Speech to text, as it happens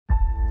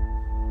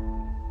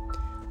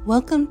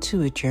Welcome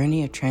to a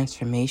journey of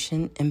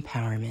transformation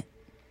empowerment.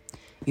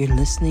 You're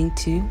listening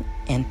to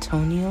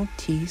Antonio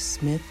T.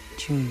 Smith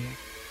Jr.,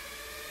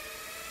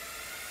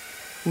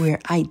 where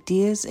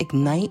ideas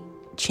ignite,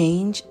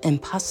 change,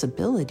 and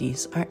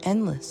possibilities are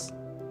endless.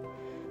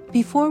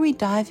 Before we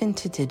dive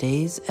into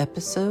today's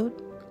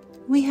episode,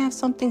 we have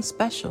something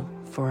special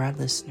for our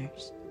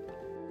listeners.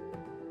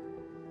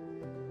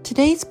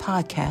 Today's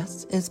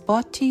podcast is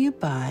brought to you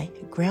by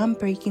a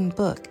groundbreaking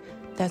book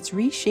that's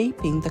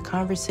reshaping the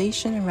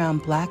conversation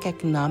around Black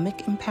economic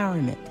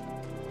empowerment.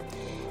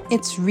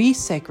 It's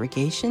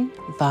Resegregation,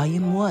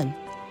 Volume 1,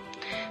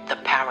 The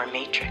Power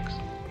Matrix,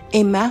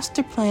 a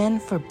master plan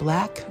for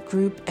Black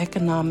group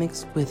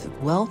economics with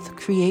wealth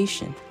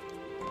creation,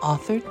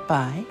 authored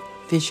by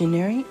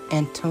visionary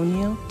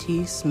Antonio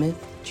T.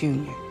 Smith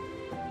Jr.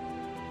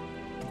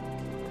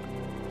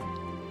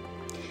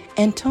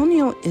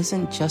 Antonio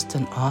isn't just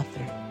an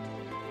author.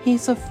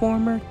 He's a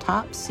former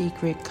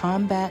top-secret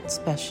combat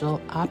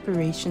special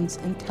operations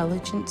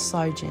intelligence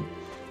sergeant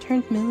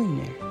turned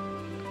millionaire.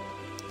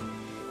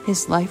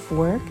 His life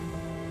work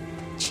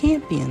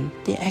championed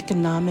the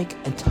economic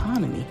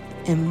autonomy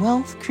and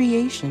wealth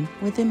creation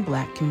within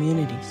Black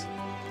communities.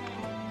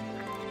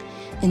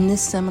 In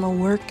this seminal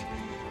work,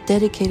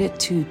 dedicated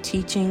to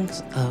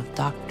teachings of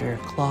Dr.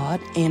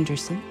 Claude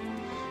Anderson,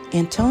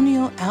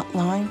 Antonio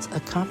outlines a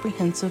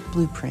comprehensive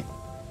blueprint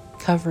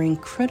covering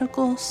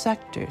critical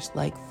sectors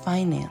like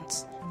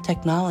finance,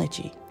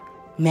 technology,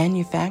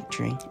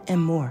 manufacturing,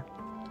 and more.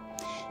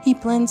 He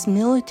blends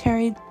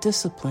military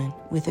discipline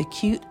with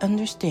acute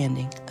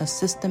understanding of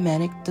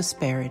systematic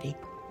disparity.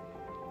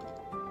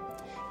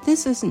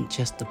 This isn't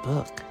just a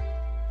book.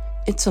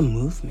 It's a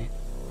movement,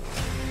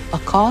 a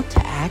call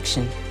to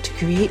action to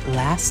create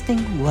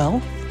lasting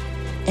wealth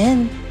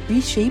and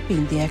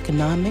reshaping the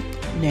economic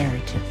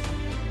narrative.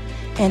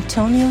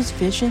 Antonio's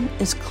vision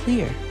is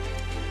clear.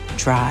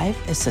 Drive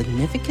a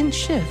significant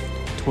shift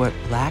toward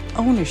Black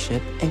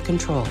ownership and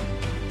control.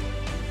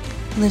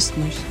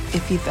 Listeners,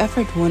 if you've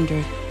ever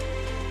wondered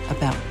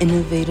about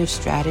innovative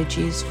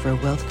strategies for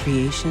wealth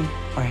creation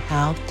or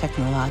how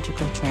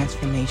technological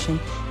transformation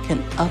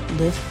can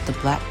uplift the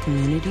Black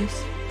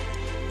communities,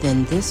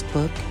 then this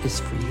book is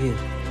for you.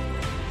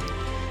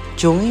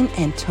 Join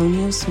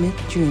Antonio Smith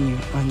Jr.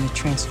 on the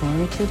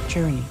transformative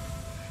journey.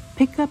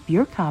 Pick up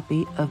your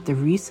copy of the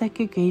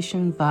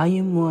Resegregation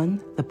Volume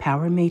 1, The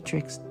Power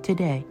Matrix,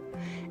 today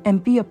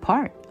and be a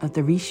part of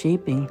the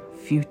reshaping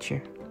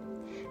future.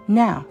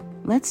 Now,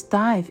 let's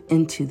dive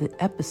into the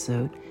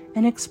episode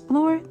and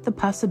explore the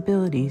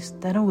possibilities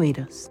that await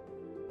us.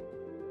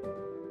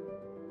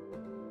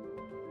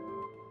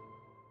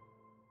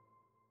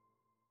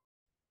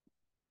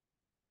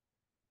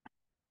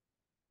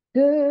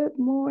 Good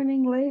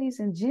morning, ladies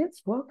and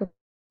gents. Welcome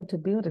to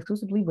Build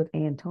Exclusively with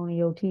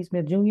Antonio T.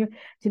 Smith Jr.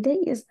 Today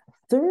is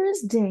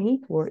Thursday,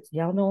 or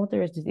y'all know on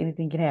Thursdays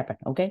anything can happen,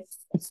 okay?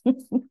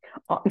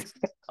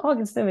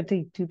 August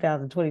 17th,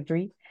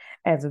 2023,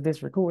 as of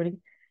this recording.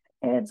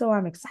 And so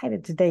I'm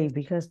excited today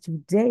because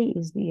today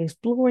is the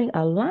Exploring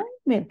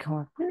Alignment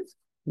Conference.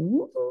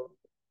 Woo!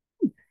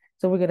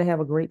 So we're going to have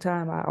a great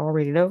time. I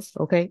already know,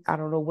 okay? I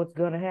don't know what's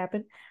going to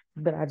happen,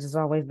 but I just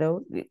always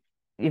know.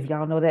 If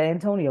y'all know that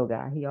Antonio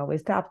guy, he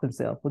always tops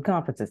himself with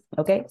conferences,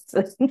 okay?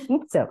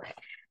 So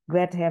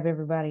glad to have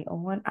everybody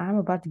on. I'm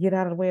about to get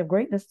out of the way of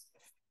greatness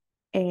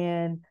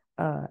and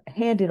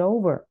hand it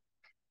over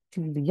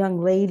to the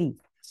young lady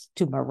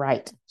to my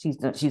right.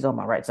 She's on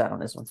my right side on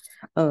this one.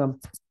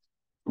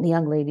 The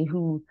young lady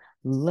who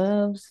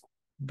loves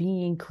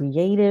being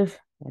creative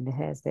and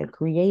has that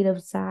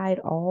creative side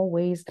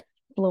always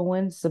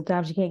flowing.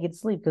 Sometimes you can't get to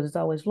sleep because it's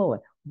always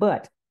flowing,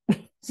 but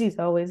she's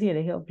always here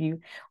to help you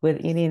with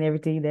any and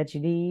everything that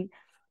you need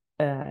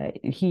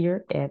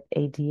here at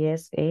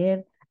ATS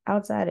and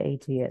outside of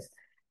ATS.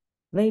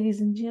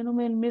 Ladies and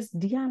gentlemen, Miss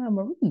Deanna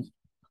Marie.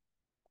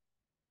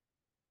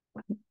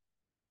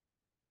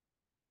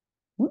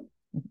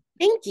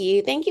 Thank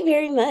you. Thank you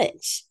very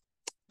much.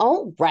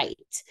 All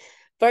right.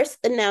 First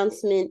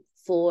announcement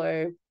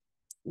for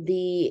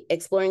the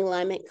Exploring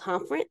Alignment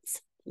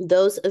Conference.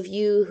 Those of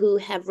you who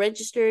have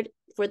registered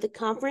for the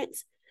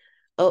conference,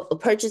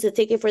 purchase a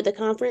ticket for the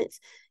conference,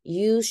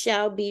 you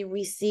shall be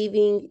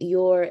receiving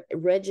your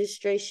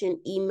registration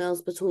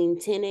emails between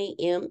 10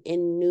 a.m.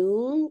 and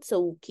noon.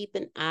 So keep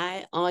an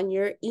eye on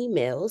your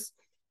emails.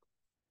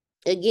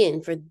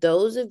 Again, for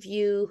those of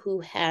you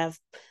who have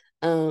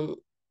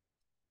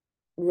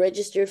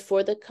registered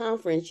for the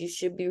conference, you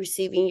should be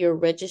receiving your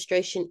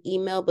registration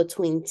email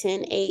between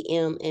 10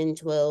 a.m. and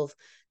 12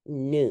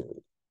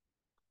 noon.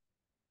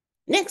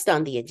 Next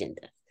on the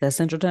agenda. That's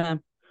Central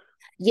Time?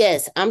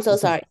 Yes, I'm so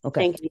sorry. Okay.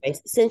 Thank you,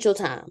 guys. Central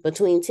Time.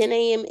 Between 10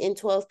 a.m. and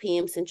 12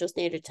 p.m. Central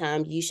Standard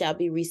Time, you shall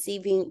be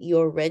receiving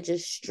your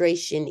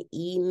registration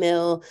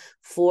email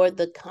for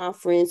the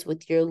conference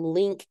with your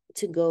link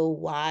to go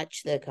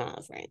watch the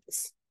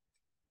conference.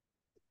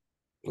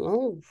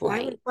 All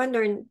right. I was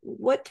wondering,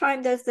 what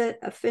time does it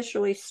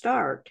officially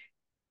start?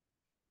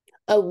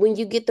 When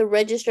you get the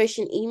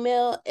registration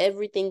email,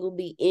 everything will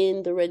be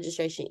in the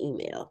registration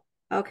email.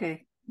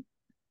 Okay.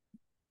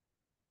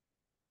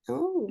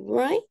 All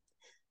right.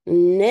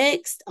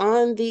 Next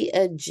on the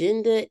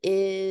agenda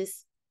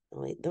is,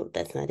 oh wait, no,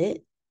 that's not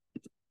it.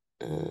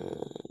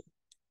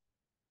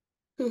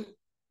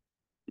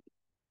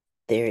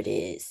 There it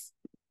is.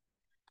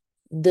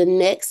 The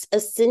next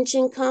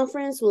Ascension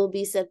Conference will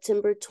be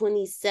September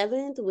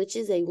 27th, which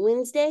is a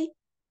Wednesday.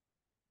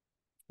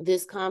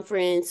 This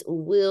conference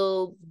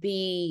will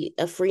be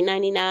a free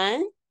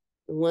 99.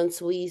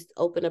 Once we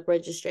open up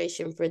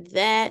registration for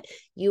that,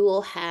 you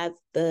will have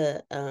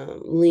the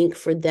link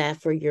for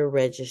that for your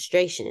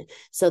registration.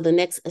 So the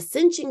next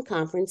Ascension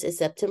Conference is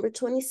September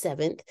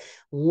 27th,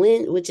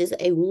 which is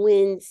a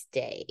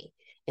Wednesday.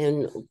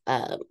 And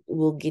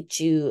we'll get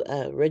you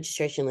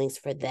registration links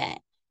for that.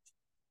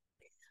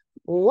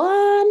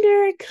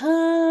 WonderCon.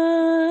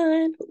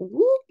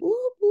 Whoop,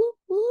 whoop, whoop,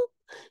 whoop.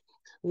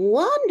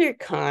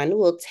 WonderCon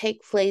will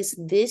take place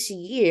this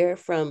year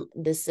from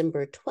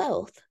December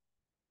 12th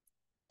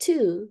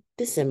to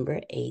December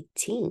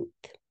 18th.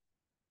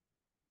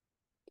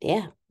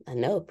 Yeah, I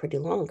know, pretty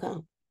long,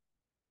 huh?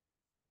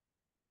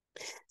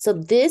 So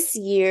this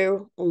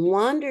year,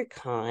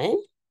 WonderCon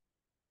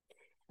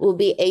will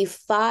be a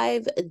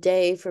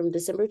 5-day from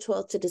December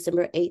 12th to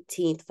December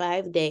 18th,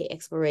 5-day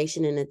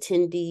exploration and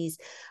attendees.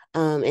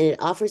 And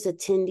it offers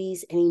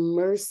attendees an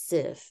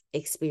immersive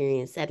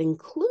experience that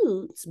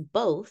includes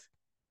both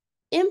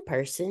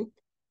in-person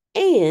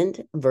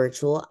and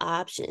virtual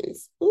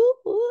options. Woo,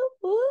 woo,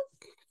 woo.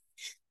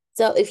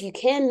 So if you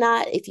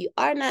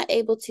are not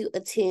able to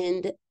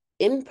attend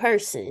in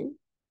person,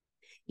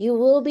 you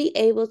will be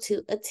able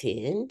to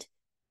attend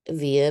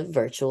via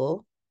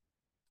virtual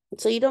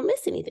so you don't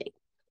miss anything.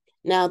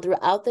 Now,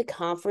 throughout the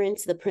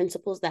conference, the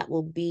principles that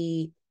will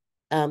be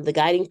the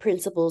guiding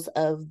principles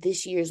of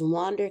this year's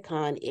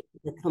WonderCon is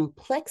the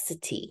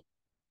complexity.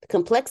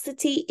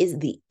 Complexity is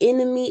the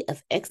enemy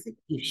of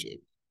execution.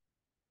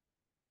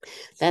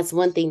 That's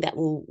one thing that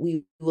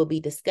we will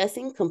be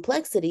discussing.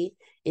 Complexity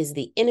is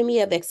the enemy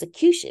of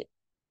execution.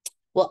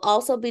 We'll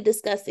also be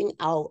discussing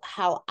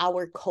how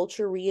our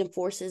culture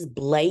reinforces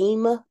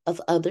blame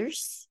of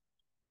others.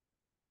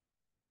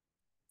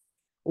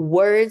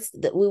 We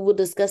will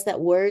discuss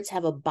that words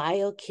have a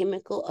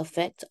biochemical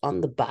effect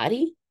on the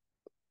body,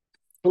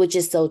 which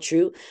is so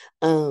true.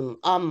 On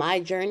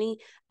my journey,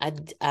 I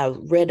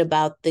read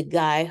about the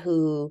guy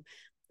who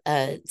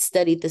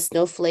studied the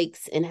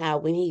snowflakes and how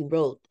when he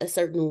wrote a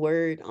certain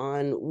word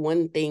on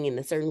one thing and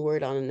a certain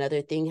word on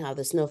another thing, how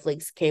the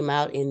snowflakes came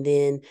out. And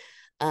then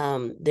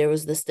there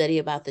was the study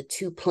about the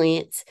two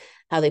plants,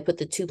 how they put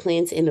the two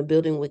plants in a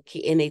building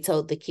and they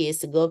told the kids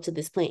to go up to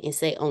this plant and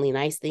say only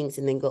nice things,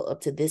 and then go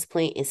up to this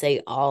plant and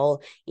say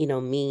all,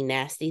 mean,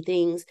 nasty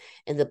things.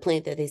 And the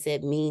plant that they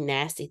said mean,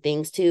 nasty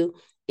things to,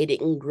 it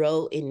didn't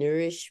grow and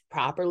nourish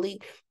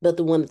properly, but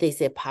the one that they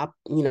said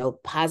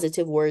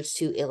positive words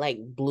to, it like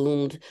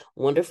bloomed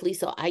wonderfully.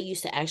 So I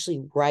used to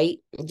actually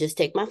just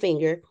take my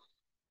finger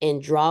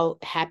and draw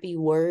happy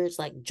words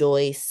like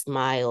joy,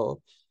 smile,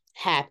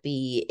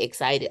 happy,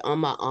 excited on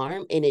my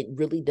arm, and it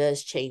really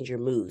does change your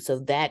mood. So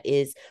that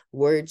is,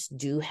 words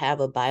do have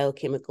a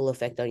biochemical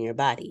effect on your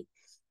body.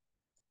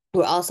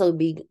 We're also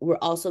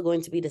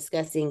going to be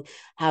discussing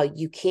how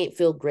you can't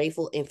feel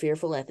grateful and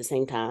fearful at the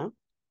same time.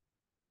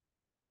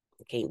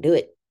 Can't do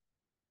it.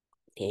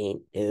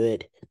 And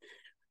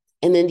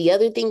then the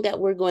other thing that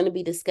we're going to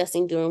be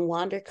discussing during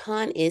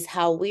WonderCon is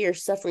how we are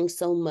suffering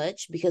so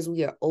much because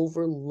we are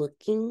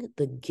overlooking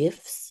the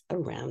gifts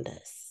around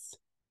us.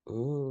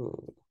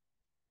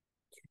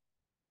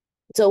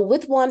 So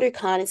with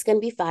WonderCon, it's going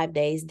to be 5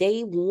 days.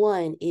 Day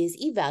 1 is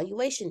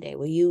evaluation day,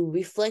 where you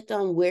reflect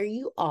on where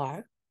you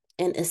are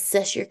and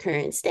assess your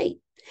current state.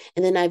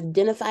 And then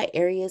identify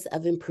areas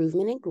of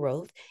improvement and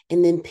growth,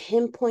 and then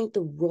pinpoint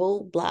the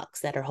roadblocks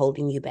that are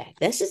holding you back.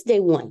 That's just day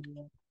 1.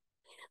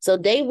 So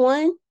day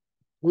 1,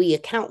 we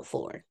account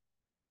for.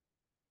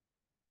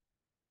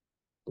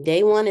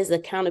 Day 1 is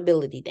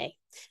accountability day.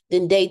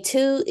 Then day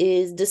 2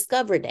 is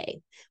discover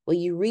day, where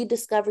you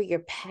rediscover your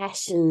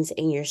passions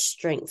and your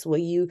strengths, where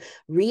you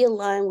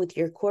realign with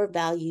your core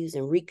values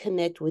and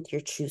reconnect with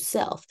your true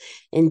self.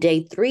 And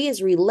day 3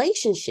 is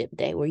relationship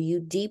day, where you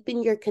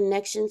deepen your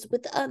connections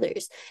with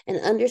others and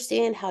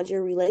understand how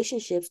your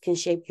relationships can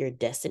shape your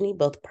destiny,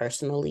 both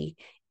personally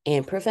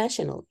and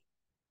professionally.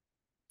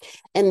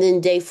 And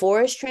then day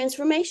 4 is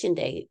transformation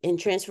day. And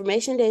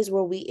transformation day is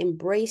where we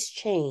embrace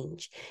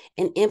change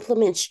and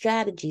implement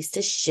strategies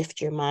to shift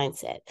your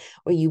mindset,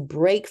 where you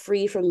break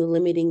free from the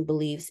limiting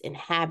beliefs and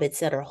habits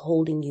that are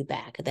holding you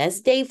back.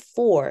 That's day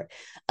 4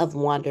 of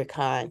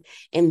WonderCon.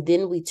 And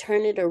then we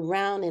turn it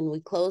around and we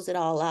close it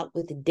all out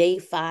with day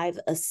 5,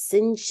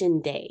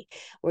 Ascension Day,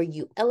 where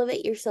you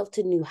elevate yourself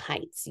to new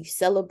heights. You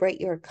celebrate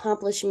your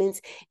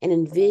accomplishments and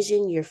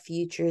envision your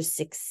future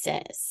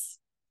success.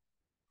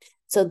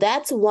 So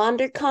that's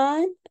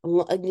WonderCon.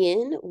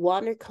 Again,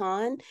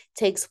 WonderCon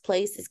takes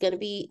place. It's going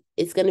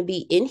to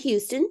be in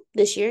Houston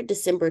this year,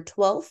 December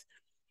 12th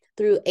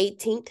through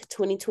 18th,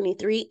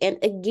 2023. And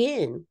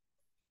again,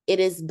 it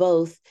is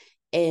both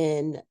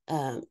an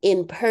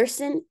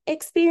in-person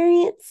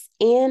experience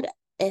and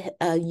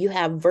you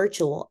have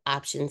virtual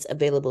options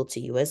available to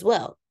you as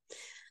well.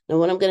 Now,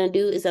 what I'm going to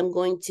do is I'm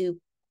going to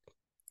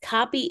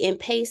copy and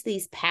paste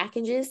these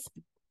packages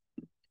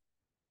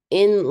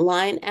in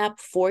Line App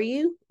for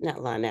you.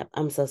 Not Line App.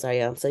 I'm so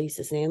sorry. I'm so used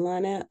to saying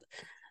Line App,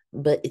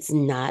 but it's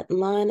not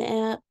Line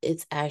App.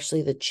 It's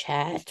actually the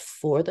chat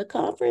for the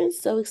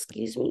conference. So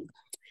excuse me.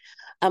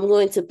 I'm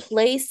going to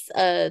place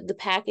the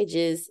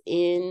packages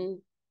in.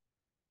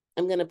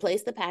 I'm going to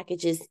place the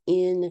packages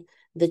in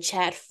the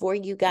chat for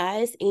you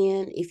guys.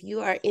 And if you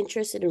are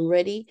interested and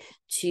ready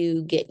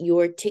to get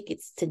your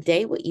tickets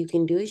today, what you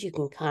can do is you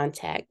can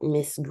contact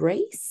Miss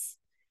Grace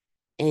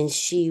and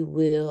she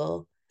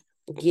will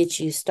get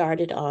you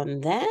started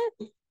on that.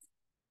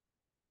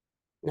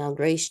 Now,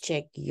 Grace,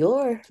 check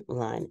your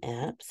Line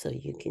App so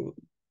you can.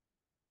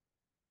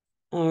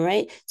 All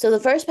right. So the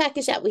first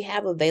package that we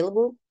have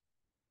available.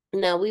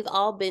 Now, we've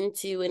all been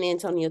to an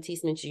Antonio T.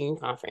 Smith Jr.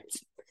 conference.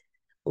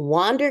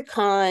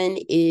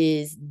 WonderCon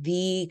is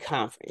the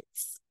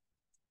conference.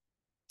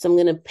 So I'm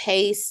going to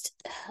paste,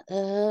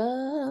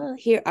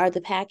 here are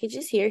the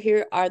packages.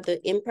 Here are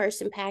the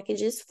in-person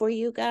packages for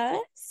you guys.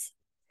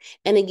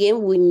 And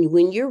again,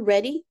 when you're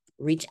ready,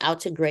 reach out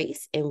to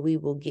Grace and we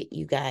will get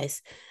you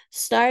guys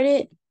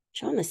started. I'm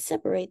trying to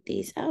separate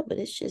these out, but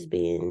it's just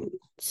being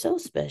so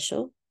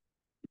special.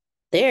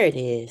 There it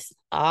is.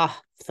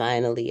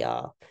 Finally,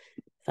 y'all.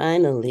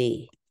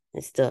 Finally.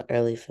 It's still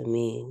early for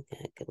me.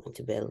 I went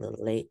to bed a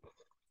little late.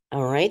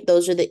 All right.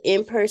 Those are the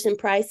in-person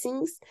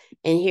pricings.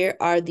 And here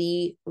are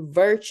the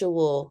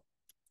virtual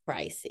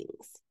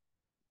pricings.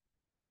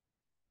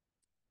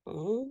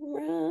 All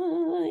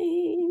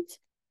right.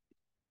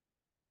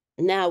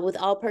 Now, with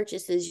all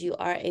purchases, you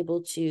are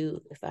able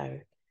to, if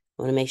I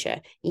want to make sure,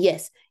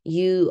 yes,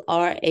 you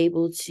are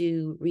able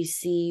to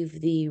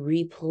receive the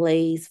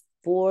replays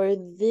for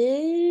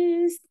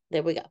this.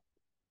 There we go.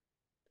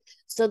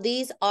 So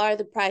these are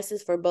the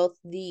prices for both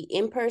the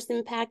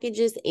in-person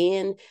packages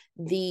and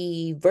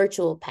the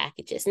virtual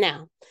packages.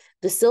 Now,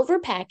 the silver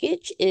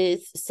package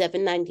is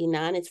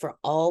 $7.99. It's for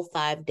all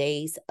 5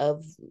 days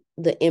of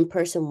the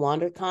in-person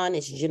WonderCon.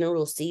 It's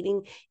general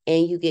seating,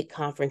 and you get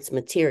conference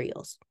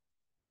materials.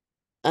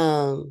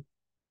 The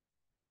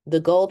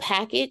gold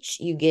package,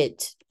 you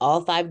get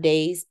all 5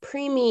 days,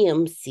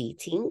 premium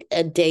seating,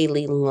 a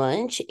daily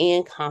lunch,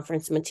 and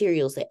conference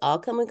materials. They all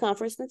come in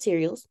conference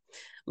materials.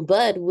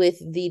 But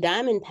with the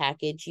diamond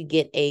package, you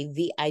get a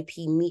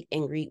VIP meet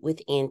and greet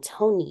with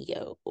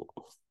Antonio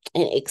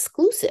and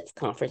exclusive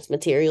conference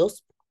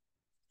materials.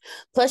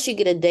 Plus, you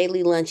get a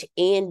daily lunch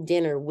and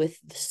dinner with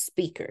the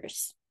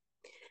speakers.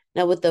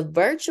 Now, with the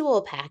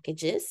virtual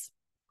packages,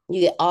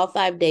 you get all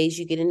 5 days.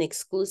 You get an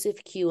exclusive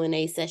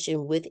Q&A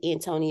session with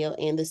Antonio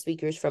and the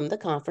speakers from the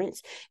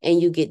conference,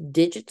 and you get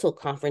digital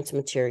conference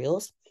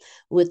materials.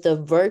 With the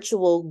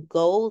virtual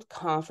gold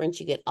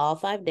conference, you get all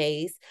 5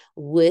 days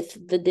with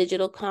the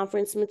digital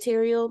conference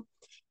material.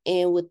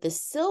 And with the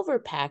silver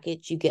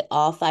package, you get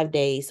all 5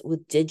 days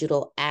with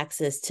digital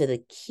access to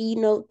the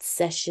keynote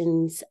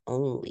sessions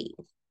only.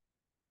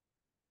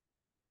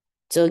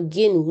 So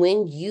again,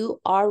 when you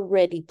are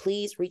ready,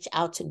 please reach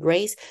out to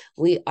Grace.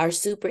 We are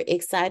super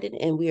excited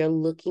and we are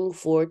looking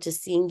forward to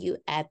seeing you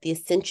at the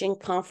Ascension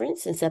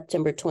Conference in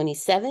September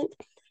 27th,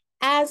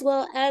 as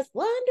well as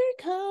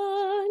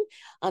WonderCon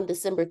on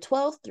December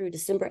 12th through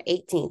December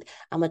 18th.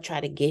 I'm going to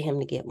try to get him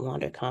to get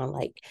WonderCon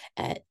like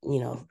at,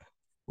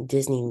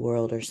 Disney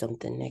World or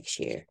something next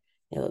year.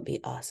 It would be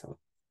awesome.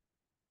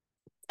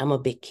 I'm a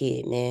big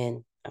kid,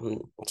 man.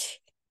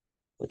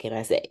 What can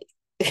I say?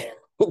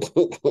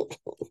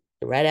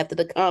 Right after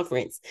the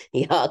conference,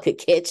 y'all could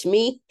catch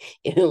me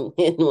in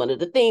one of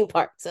the theme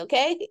parks,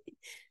 okay?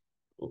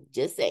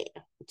 Just saying.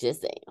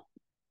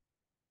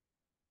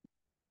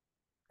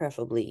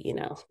 Preferably,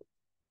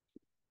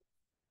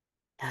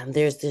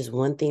 there's this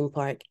one theme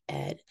park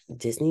at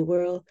Disney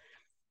World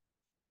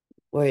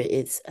where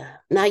it's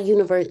not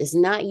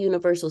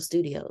Universal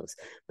Studios,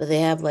 but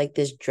they have like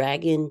this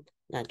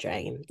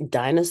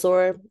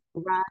dinosaur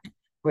ride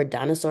where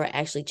dinosaur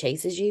actually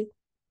chases you.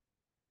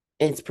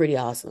 And it's pretty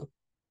awesome.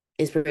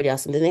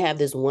 Then they have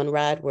this one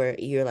ride where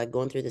you're like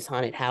going through this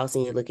haunted house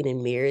and you're looking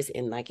in mirrors,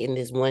 and like in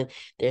this one,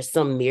 there's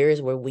some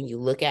mirrors where when you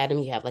look at them,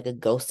 you have like a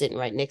ghost sitting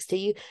right next to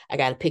you. I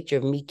got a picture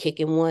of me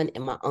kicking one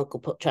and my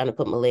uncle trying to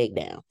put my leg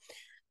down.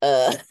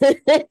 Like,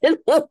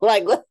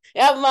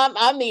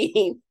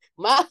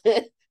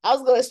 I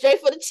was going straight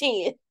for the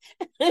chin.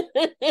 But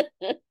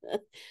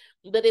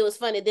it was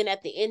funny. Then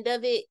at the end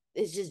of it,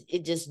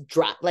 it just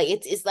dropped. Like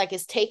it's like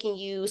it's taking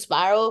you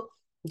spiral.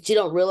 But you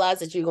don't realize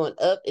that you're going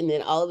up, and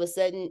then all of a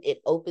sudden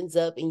it opens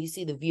up and you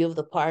see the view of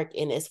the park,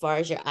 and as far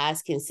as your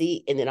eyes can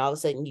see, and then all of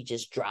a sudden you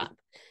just drop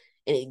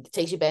and it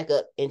takes you back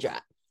up and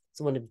drop.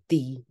 It's one of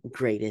the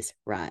greatest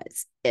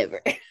rides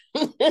ever.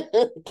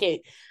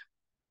 Okay.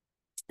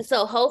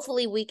 So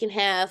hopefully we can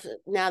have,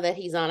 now that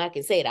he's on, I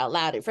can say it out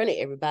loud in front of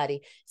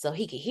everybody so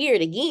he can hear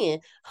it again.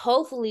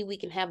 Hopefully we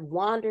can have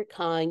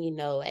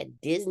WonderCon,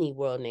 at Disney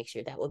World next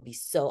year. That would be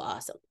so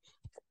awesome.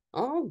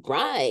 All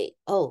right.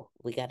 Oh,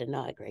 we got a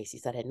nod, Grace. You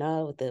saw that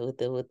nod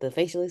with the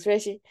facial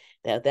expression.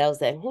 That was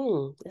that.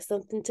 That's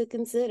something to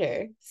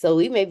consider. So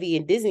we may be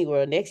in Disney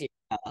World next year.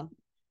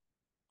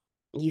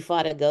 You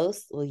fought a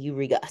ghost. Well, you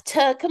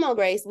come on,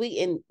 Grace.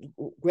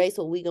 Grace.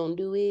 What we gonna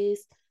do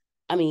is,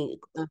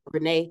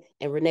 Renee,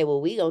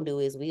 what we gonna do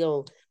is we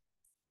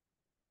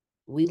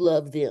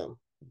love them,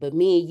 but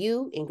me and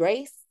you and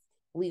Grace,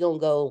 we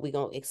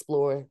gonna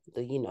explore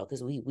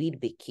because we the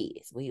big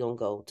kids. We gonna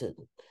go to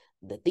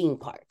the theme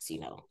parks.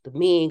 The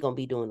men gonna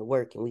be doing the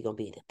work, and we gonna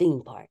be at the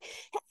theme park.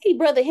 Hey,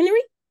 brother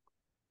Henry.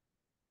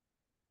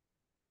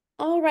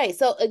 All right.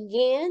 So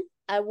again,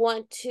 I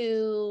want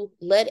to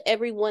let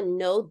everyone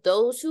know,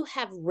 those who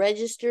have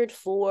registered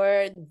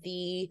for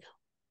the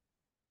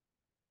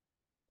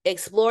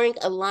Exploring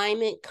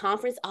Alignment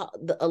Conference,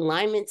 the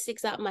alignment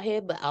sticks out in my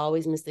head, but I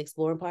always miss the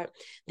exploring part.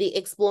 The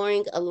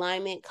Exploring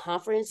Alignment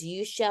Conference,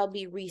 you shall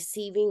be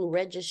receiving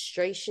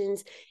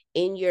registrations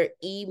in your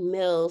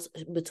emails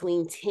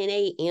between 10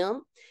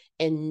 a.m.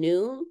 and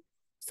noon.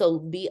 So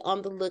be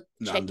on the look.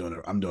 No, I'm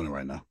doing it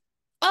right now.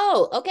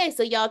 Oh, okay.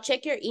 So y'all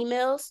check your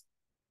emails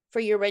for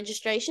your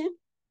registration.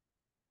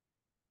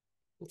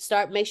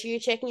 Make sure you're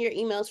checking your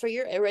emails for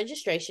your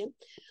registration.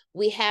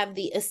 We have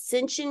the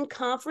Ascension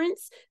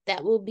Conference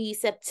that will be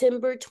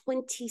September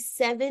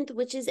 27th,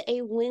 which is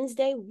a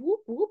Wednesday.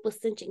 Whoop, whoop,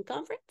 Ascension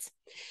Conference.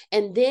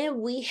 And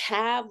then we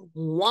have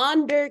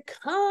WonderCon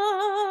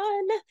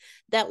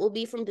that will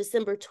be from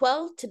December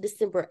 12th to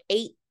December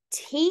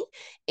 18th.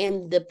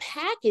 And the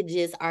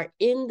packages are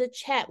in the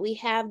chat. We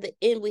have the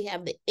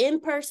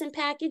in-person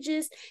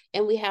packages,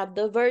 and we have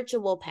the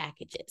virtual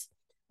packages.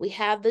 We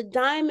have the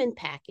Diamond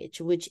package,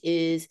 which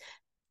is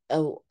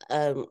the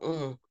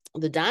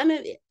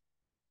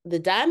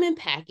Diamond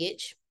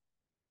package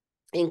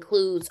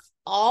includes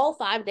all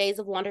 5 days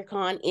of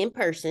WonderCon in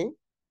person,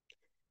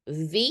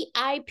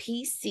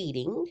 VIP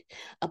seating,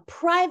 a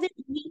private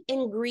meet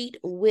and greet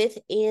with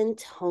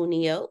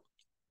Antonio,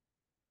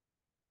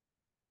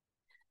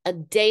 a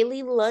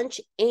daily lunch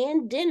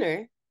and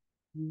dinner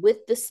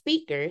with the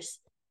speakers,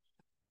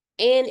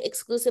 and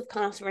exclusive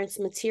conference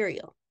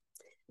material.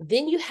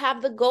 Then you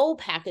have the gold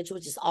package,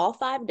 which is all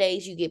 5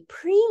 days. You get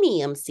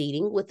premium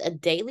seating with a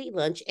daily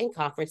lunch and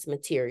conference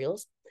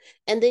materials.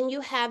 And then you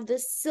have the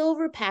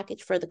silver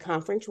package for the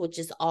conference, which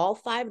is all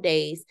 5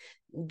 days,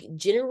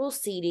 general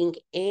seating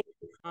and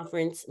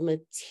conference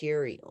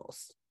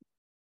materials.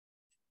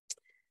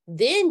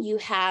 Then you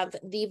have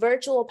the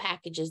virtual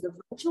packages. The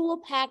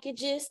virtual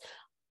packages,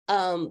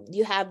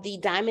 you have the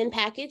Diamond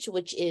package,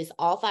 which is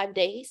all 5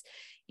 days.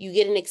 You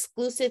get an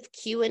exclusive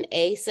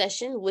Q&A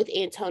session with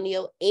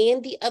Antonio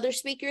and the other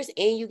speakers,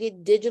 and you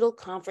get digital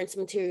conference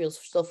materials.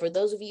 So for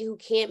those of you who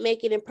can't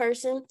make it in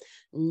person,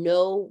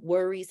 no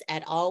worries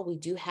at all. We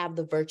do have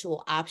the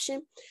virtual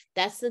option.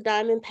 That's the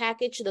Diamond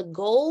package. The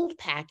gold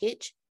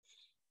package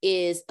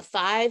is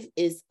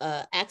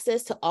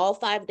access to all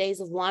 5 days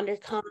of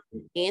WonderCon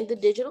and the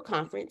digital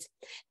conference.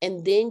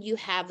 And then you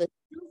have the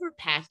silver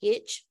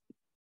package,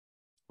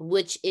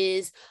 which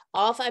is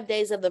all 5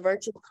 days of the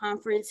virtual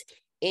conference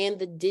and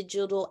the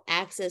digital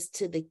access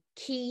to the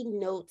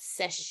keynote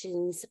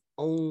sessions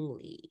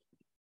only.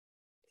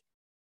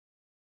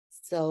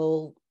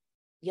 So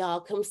y'all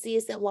come see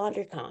us at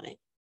WonderCon.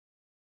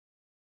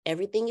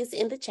 Everything is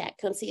in the chat.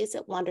 Come see us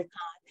at WonderCon.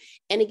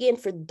 And again,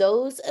 for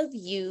those of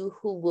you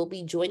who will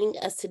be joining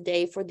us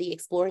today for the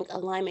Exploring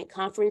Alignment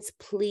Conference,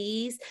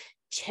 please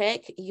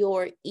check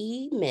your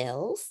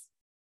emails.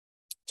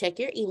 Check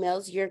your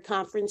emails. Your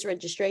conference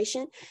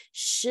registration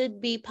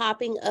should be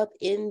popping up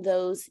in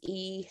those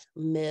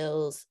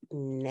emails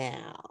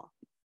now.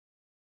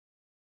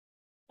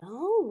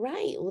 All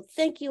right. Well,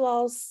 thank you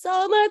all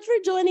so much for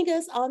joining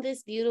us on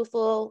this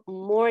beautiful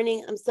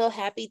morning. I'm so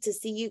happy to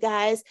see you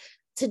guys.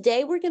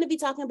 Today, we're going to be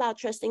talking about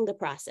trusting the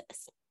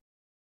process.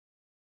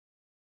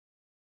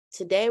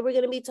 Today, we're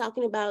going to be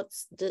talking about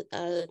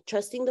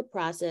trusting the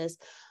process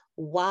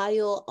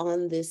while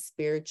on this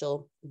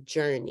spiritual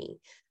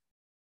journey.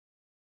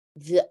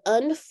 The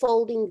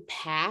unfolding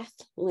path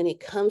when it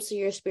comes to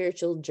your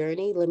spiritual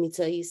journey, let me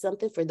tell you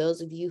something, for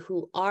those of you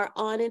who are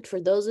on it,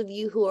 for those of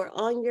you who are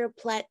on your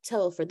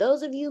plateau, for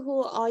those of you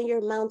who are on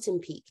your mountain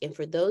peak, and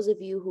for those of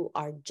you who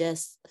are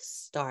just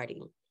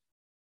starting,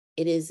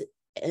 it is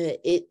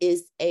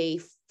a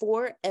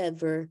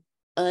forever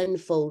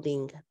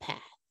unfolding path.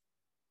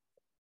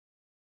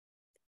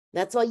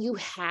 That's why you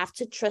have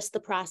to trust the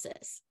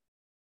process.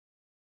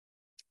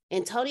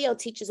 Antonio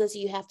teaches us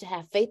you have to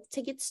have faith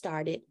to get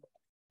started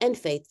and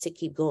faith to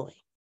keep going.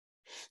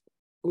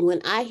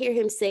 When I hear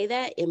him say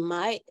that, in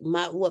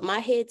what my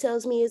head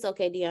tells me is,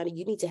 okay, Deanna,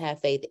 you need to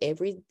have faith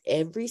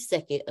every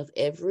second of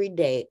every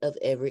day of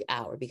every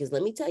hour. Because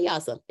let me tell y'all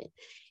something.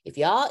 If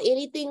y'all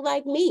anything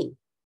like me,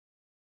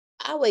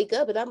 I wake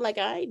up and I'm like,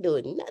 I ain't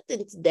doing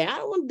nothing today. I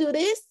don't want to do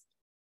this.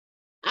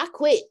 I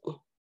quit.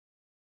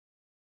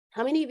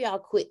 How many of y'all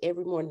quit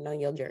every morning on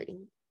your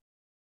journey?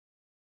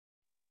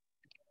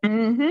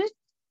 Mm-hmm.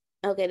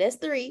 Okay, that's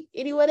 3.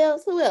 Anyone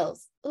else? Who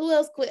else? Who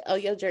else quit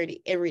on your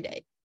journey every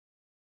day?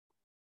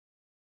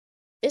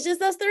 It's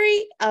just us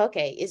three. Oh,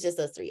 okay, it's just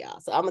us three,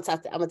 y'all. So I'm gonna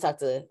talk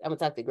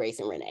to Grace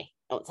and Renee.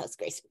 I'm gonna talk to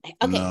Grace and Renee.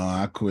 Okay. No,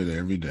 I quit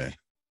every day.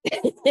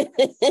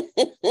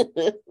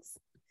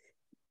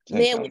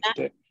 Man,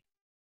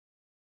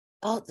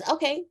 oh,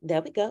 okay.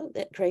 There we go.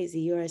 That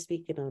crazy. You are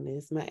speaking on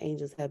this. My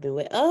angels have been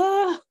with.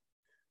 Oh,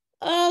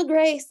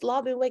 Grace.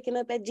 Law been waking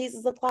up at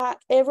Jesus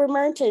o'clock every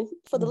Merton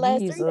for the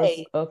last 3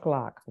 days.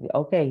 O'clock.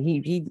 Okay,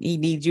 he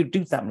needs you to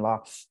do something,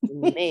 Law.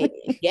 Man,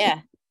 yeah.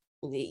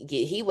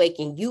 He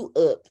waking you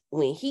up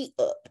when he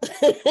up.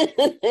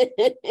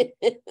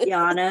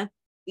 Yana,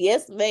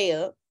 Yes,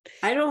 ma'am.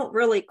 I don't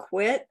really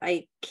quit.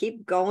 I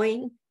keep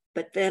going,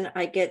 but then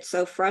I get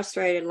so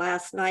frustrated.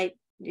 Last night,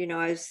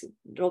 I was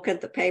looking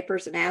at the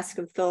papers and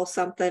asking Phil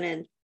something,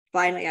 and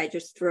finally I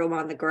just threw them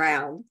on the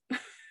ground. I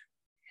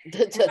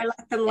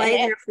let them lay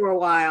there for a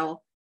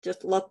while,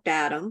 just looked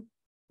at them,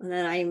 and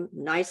then I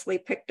nicely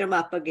picked them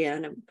up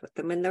again and put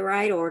them in the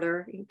right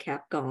order and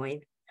kept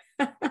going.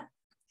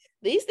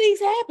 These things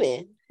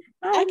happen.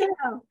 I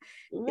know.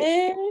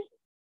 Man. It's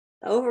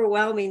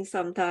overwhelming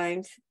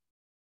sometimes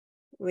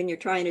when you're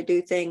trying to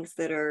do things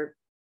that are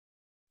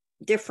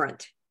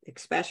different,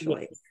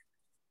 especially.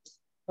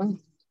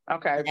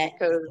 Okay,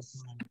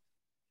 because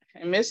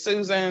Miss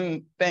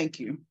Susan, thank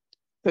you,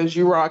 because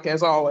you rock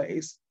as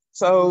always.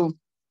 So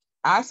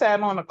I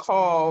sat on a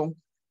call,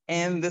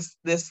 and this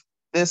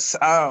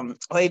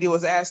lady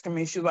was asking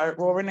me. She was like,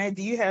 "Well, Renee,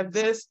 do you have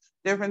this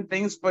different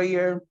things for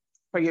your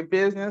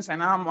business?"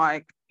 And I'm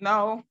like,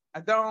 "No,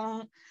 I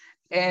don't."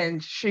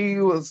 And she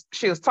was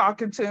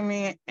talking to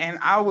me, and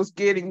I was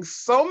getting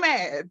so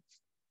mad.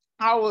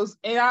 I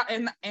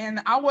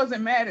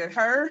wasn't mad at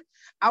her.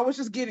 I was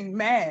just getting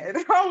mad.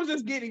 I was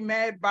just getting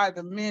mad by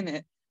the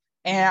minute.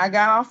 And I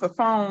got off the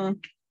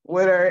phone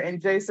with her,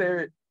 and Jay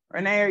said,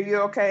 "Renee, are you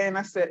okay?" And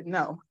I said,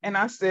 "No." And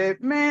I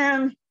said,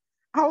 "Man,"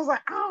 I was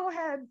like, "I don't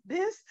have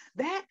this,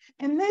 that,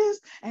 and this."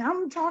 And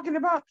I'm talking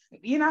about,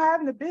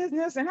 having a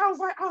business. And I was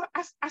like,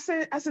 I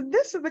said,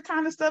 this is the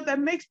kind of stuff that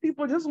makes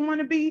people just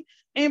want to be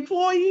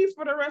employees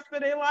for the rest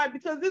of their life,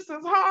 because this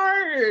is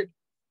hard.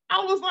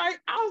 I was like,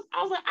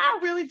 I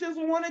really just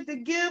wanted to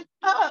give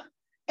up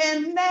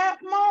in that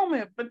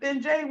moment. But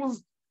then Jay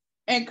was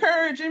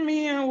encouraging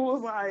me and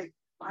was like,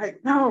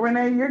 "No,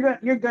 Renee,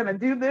 you're gonna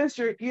do this.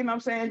 You're, what I'm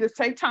saying, just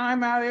take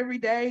time out every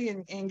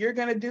day, and you're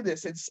gonna do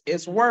this.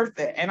 It's worth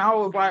it." And I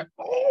was like,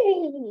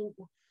 "Oh,"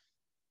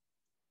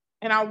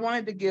 and I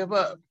wanted to give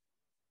up.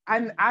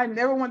 I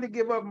never wanted to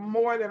give up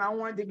more than I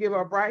wanted to give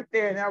up right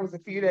there. And that was a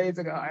few days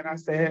ago. And I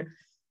said,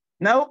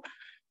 nope.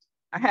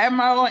 I had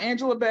my own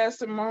Angela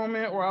Bassett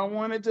moment where I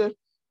wanted to,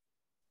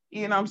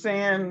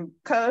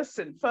 cuss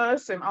and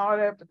fuss and all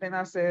that. But then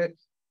I said,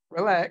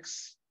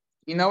 relax.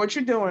 You know what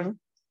you're doing.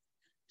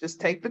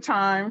 Just take the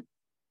time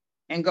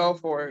and go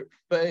for it.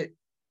 But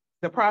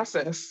the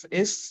process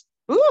is,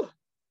 oh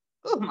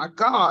my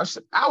gosh.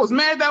 I was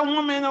mad at that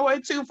woman in a way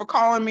too for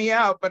calling me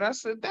out. But I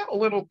said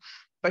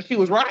but she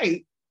was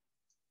right.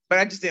 But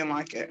I just didn't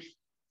like it.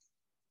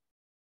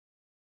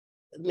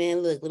 Man,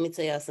 look, let me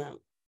tell y'all something.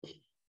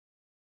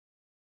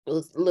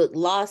 Look,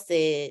 Law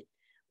said,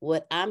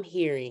 what I'm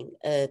hearing,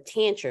 a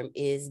tantrum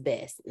is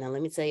best. Now,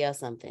 let me tell y'all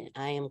something.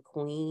 I am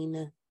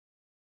queen.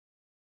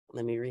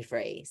 Let me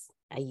rephrase.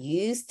 I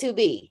used to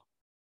be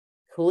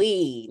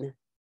queen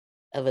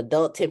of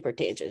adult temper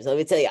tantrums. Let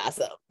me tell y'all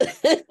something.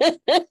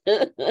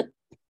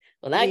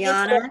 When I get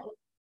started,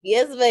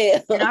 yes,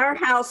 ma'am. In our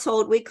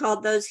household, we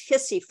called those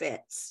hissy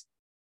fits.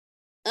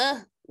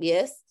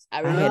 Yes.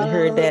 I hadn't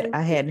heard that.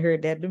 I hadn't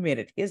heard that in a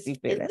minute. Hissy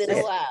fit. It's been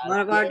a while. One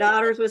of our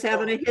daughters was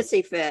having a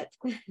hissy fit.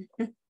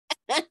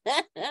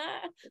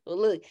 Well,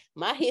 look,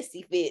 my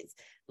hissy fits.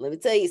 Let me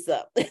tell you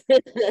something.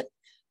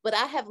 But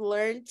I have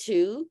learned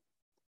to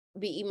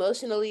be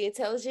emotionally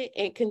intelligent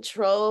and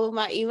control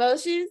my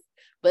emotions.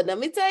 But let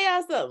me tell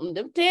y'all something.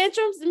 Them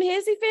tantrums, them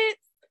hissy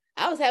fits,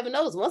 I was having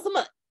those once a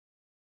month.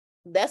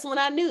 That's when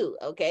I knew,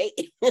 okay,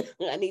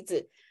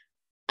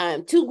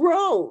 I'm too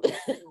grown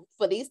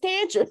for these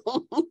tantrums.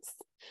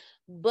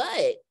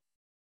 But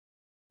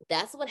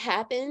that's what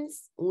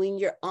happens when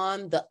you're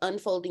on the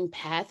unfolding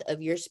path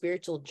of your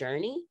spiritual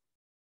journey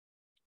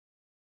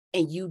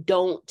and you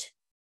don't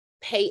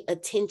pay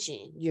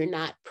attention. You're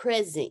not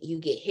present. You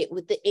get hit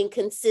with the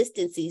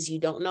inconsistencies. You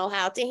don't know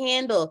how to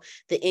handle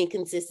the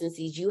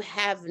inconsistencies. You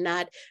have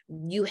a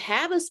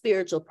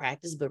spiritual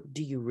practice, but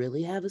do you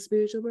really have a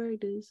spiritual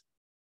practice?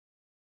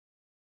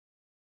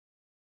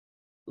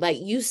 Like,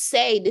 you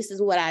say, this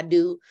is what I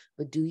do,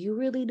 but do you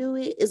really do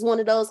it? It's one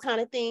of those kind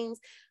of things.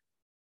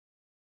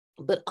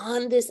 But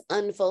on this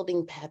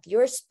unfolding path,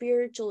 your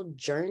spiritual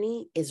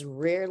journey is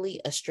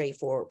rarely a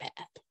straightforward path.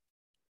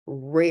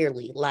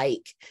 Rarely.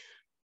 Like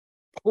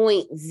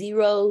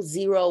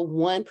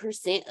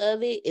 0.001%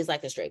 of it is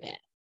like a straight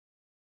path.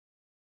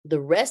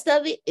 The rest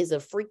of it is a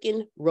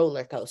freaking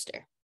roller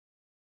coaster.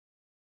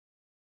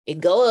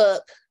 It go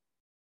up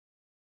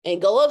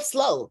and go up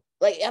slow.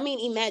 Like, I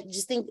mean, imagine,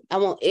 just think, I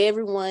want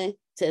everyone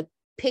to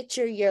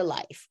picture your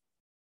life.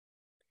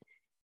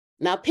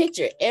 Now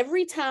picture,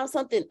 every time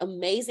something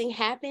amazing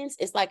happens,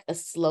 it's like a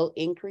slow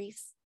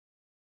increase.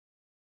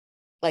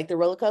 like the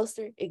roller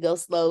coaster. It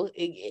goes slow.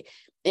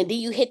 And then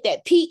you hit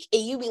that peak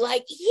and you be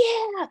like,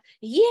 yeah,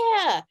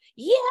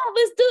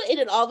 let's do it. And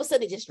then all of a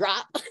sudden it just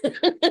dropped.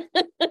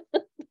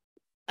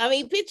 I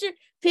mean,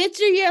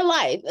 picture your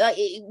life.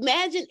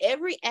 Imagine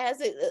every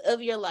aspect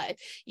of your life.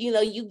 You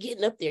know, you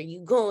getting up there,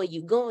 you going,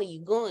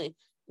 you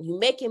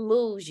making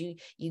moves, you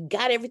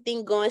got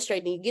everything going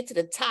straight, and you get to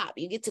the top,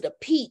 you get to the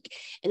peak,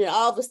 and then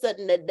all of a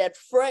sudden that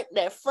front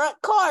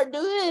car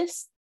do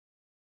this,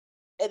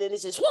 and then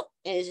it's just whoop,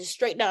 and it's just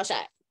straight down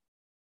shot.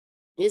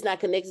 It's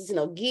not connected to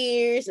no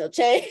gears, no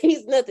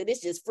chains, nothing.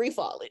 It's just free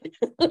falling.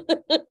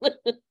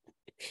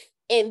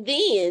 And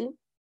then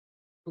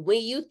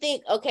when you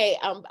think, okay,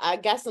 I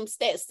got some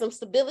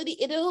stability,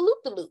 it'll loop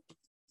the loop.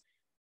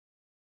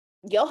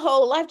 Your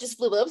whole life just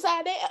flip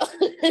upside down.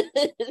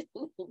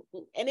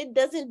 And it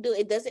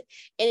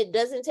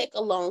doesn't take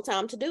a long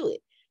time to do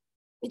it.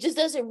 It just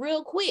does it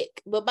real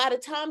quick. But by the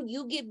time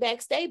you get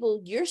back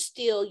stable, your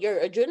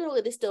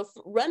adrenaline is still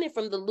running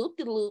from the loop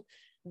to loop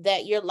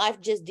that your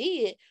life just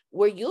did,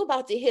 where you're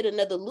about to hit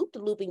another loop to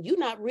loop and you're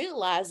not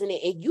realizing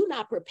it, and you're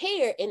not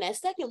prepared, and that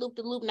second loop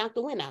to loop knocked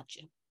the wind out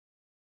you.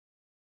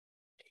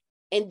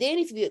 And then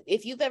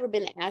if you've ever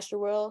been to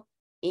Astroworld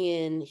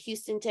in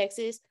Houston,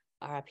 Texas,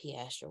 RIP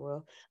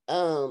Astroworld,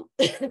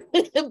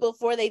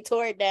 before they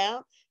tore it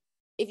down,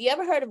 if you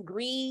ever heard of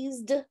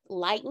greased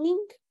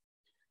lightning,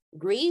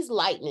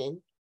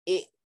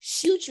 it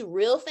shoots you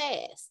real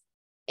fast.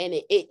 And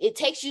it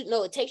takes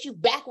you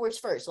backwards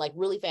first, like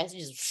really fast,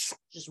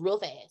 just real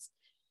fast.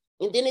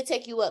 And then it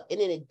take you up, and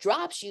then it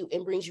drops you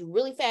and brings you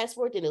really fast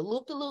forward, then it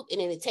loop to loop,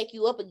 and then it take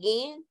you up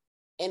again,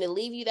 and it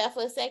leave you there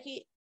for a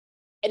second.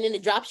 And then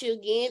it drops you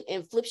again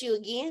and flips you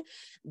again.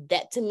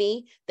 That, to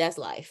me, that's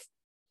life.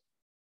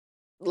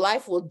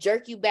 Life will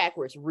jerk you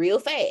backwards real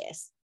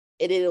fast.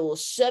 And it will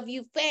shove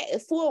you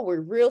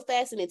forward real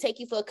fast, and it take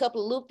you for a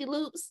couple of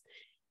loop-de-loops.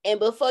 And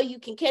before you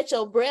can catch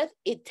your breath,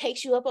 it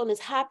takes you up on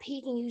this high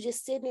peak, and you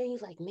just sitting there and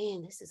you're like,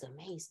 man, this is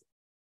amazing.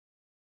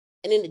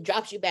 And then it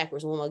drops you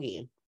backwards one more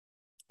again.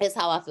 That's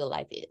how I feel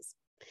life is.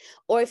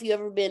 Or if you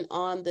ever been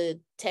on the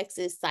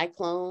Texas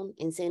Cyclone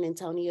in San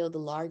Antonio, the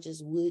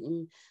largest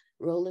wooden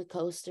roller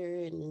coaster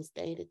in the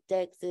state of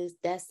Texas,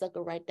 that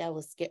sucker right there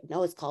was scared.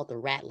 No, it's called the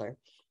Rattler.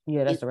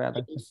 Yeah, that's the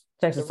Rattler.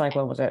 Texas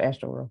Cyclone was at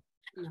Astroworld.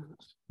 No.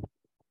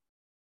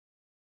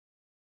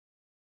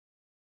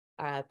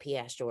 RIP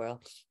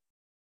Astroworld.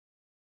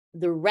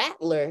 The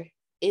Rattler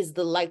is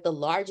the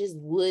largest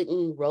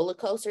wooden roller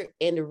coaster,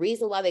 and the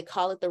reason why they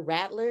call it the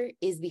Rattler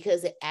is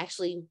because it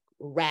actually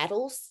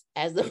rattles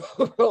as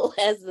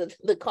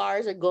the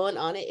cars are going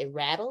on it. It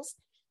rattles,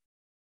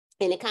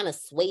 and it kind of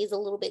sways a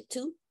little bit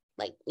too.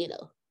 Like, you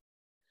know,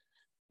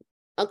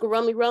 Uncle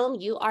Rummy Rome,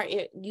 you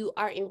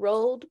are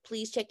enrolled.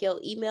 Please check your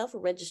email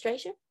for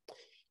registration.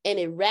 And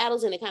it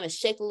rattles and it kind of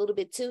shakes a little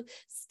bit too.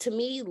 To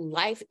me,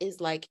 life is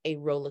like a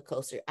roller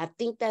coaster. I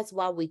think that's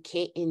why we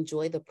can't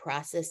enjoy the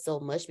process so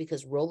much,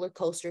 because roller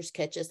coasters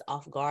catch us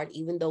off guard,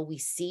 even though we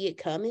see it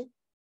coming.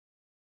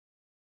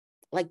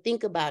 Like,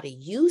 think about it.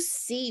 You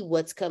see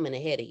what's coming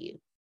ahead of you,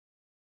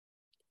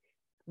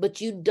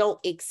 but you don't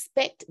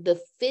expect the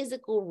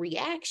physical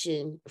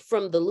reaction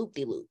from the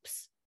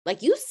loop-de-loops.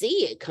 Like, you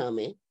see it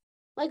coming.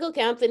 Like,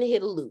 okay, I'm finna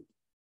hit a loop.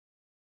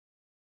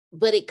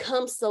 But it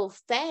comes so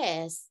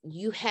fast,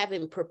 you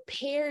haven't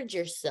prepared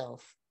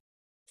yourself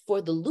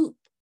for the loop.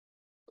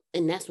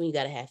 And that's when you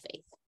got to have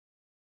faith.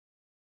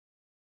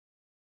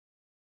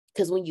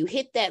 Because when you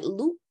hit that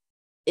loop,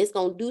 it's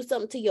going to do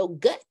something to your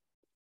gut.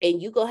 And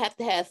you're going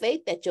to have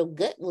faith that your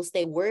gut will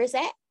stay where it's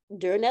at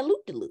during that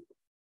loop-de-loop.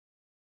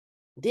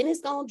 Then it's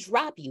going to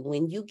drop you.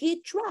 When you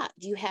get dropped,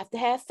 you have to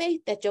have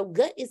faith that your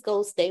gut is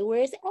going to stay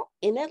where it's at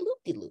in that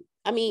loop-de-loop.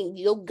 I mean,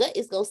 your gut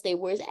is going to stay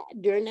where it's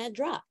at during that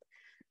drop.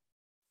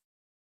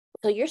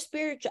 So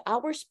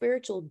our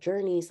spiritual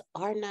journeys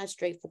are not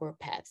straightforward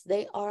paths.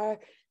 They are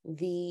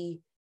the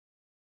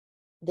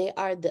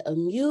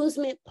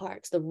amusement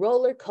parks, the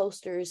roller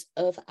coasters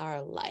of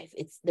our life.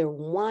 They're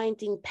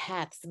winding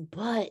paths.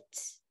 But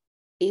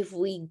if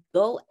we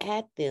go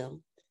at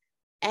them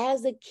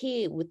as a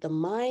kid with the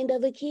mind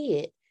of a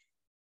kid,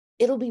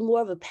 it'll be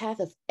more of a path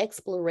of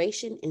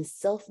exploration and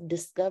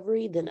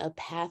self-discovery than a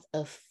path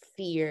of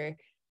fear,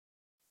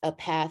 a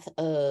path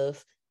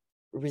of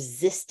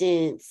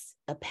resistance,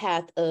 a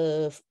path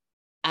of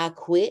I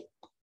quit.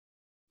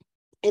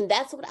 And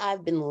that's what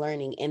I've been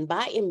learning. And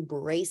by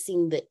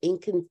embracing the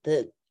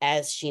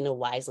as Sheena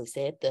wisely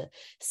said, the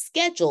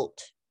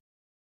scheduled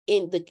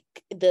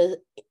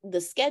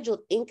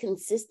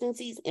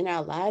inconsistencies in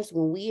our lives,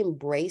 when we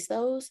embrace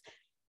those,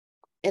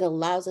 it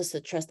allows us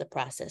to trust the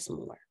process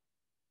more.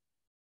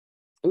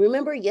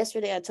 Remember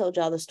yesterday I told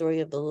y'all the story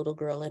of the little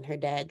girl and her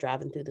dad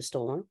driving through the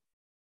storm?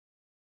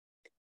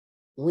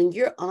 When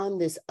you're on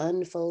this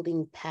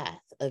unfolding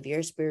path of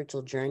your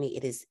spiritual journey,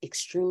 it is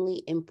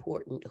extremely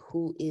important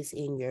who is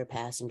in your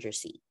passenger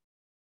seat.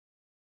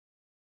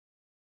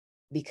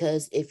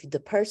 Because if the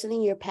person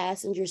in your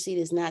passenger seat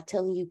is not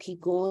telling you keep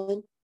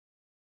going,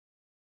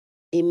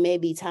 it may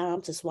be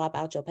time to swap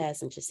out your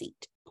passenger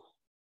seat.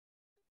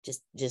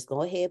 Just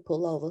go ahead,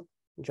 pull over,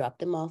 drop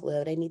them off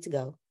wherever they need to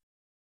go,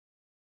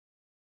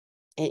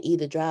 and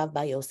either drive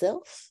by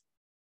yourself,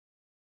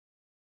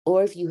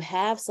 or if you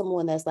have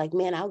someone that's like,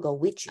 man, I'll go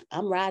with you.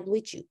 I'm riding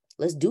with you.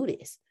 Let's do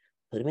this.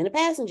 Put them in the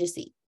passenger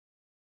seat.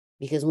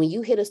 Because when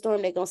you hit a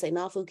storm, they're going to say,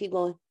 no, fool, keep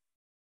going.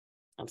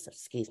 I'm sorry,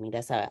 excuse me.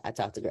 That's how I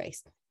talk to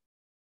Grace.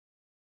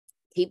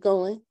 Keep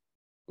going.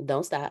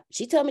 Don't stop.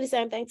 She told me the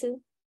same thing too.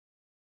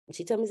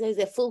 She told me,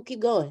 that fool,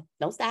 keep going.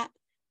 Don't stop.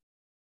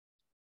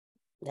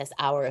 That's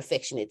our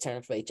affectionate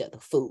term for each other,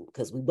 fool,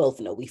 because we both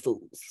know we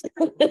fools.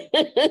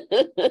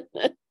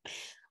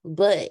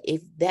 But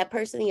if that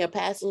person on your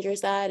passenger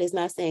side is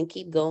not saying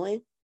keep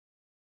going,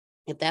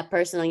 if that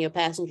person on your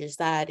passenger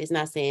side is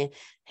not saying,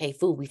 hey,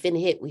 fool, we finna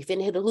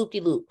hit a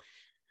loop-de-loop.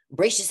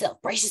 Brace yourself.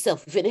 We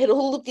finna hit a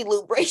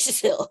loop-de-loop. Brace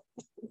yourself.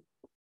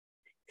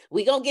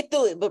 We gonna get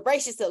through it, but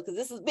brace yourself because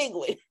this is a big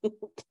one.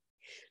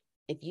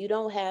 If you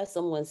don't have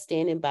someone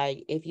standing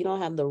by, if you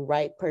don't have the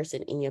right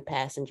person in your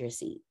passenger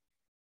seat,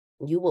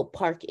 you will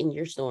park in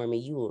your storm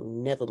and you will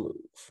never move.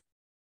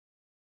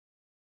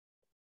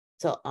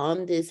 So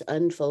on this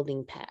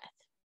unfolding path,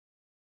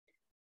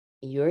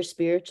 your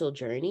spiritual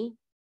journey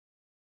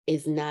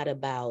is not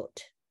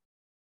about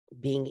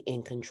being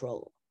in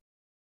control.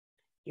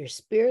 Your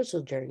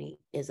spiritual journey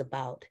is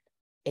about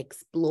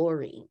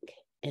exploring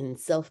and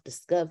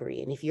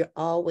self-discovery. And if you're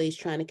always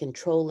trying to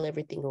control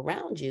everything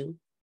around you,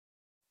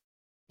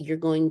 you're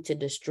going to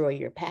destroy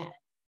your path.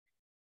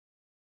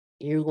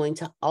 You're going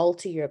to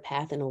alter your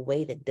path in a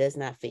way that does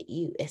not fit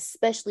you,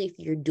 especially if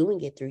you're doing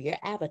it through your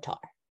avatar.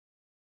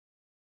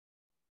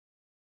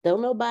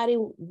 No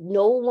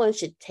one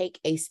should take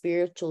a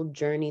spiritual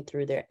journey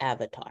through their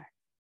avatar,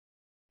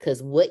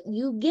 because what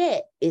you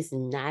get is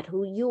not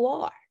who you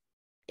are.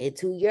 It's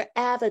who your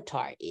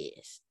avatar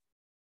is.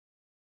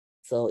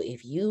 So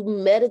if you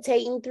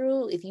meditating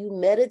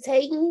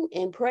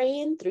and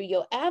praying through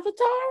your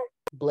avatar,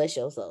 bless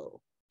your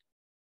soul.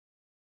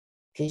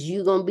 Because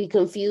you're going to be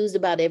confused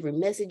about every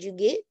message you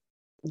get.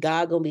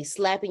 God going to be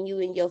slapping you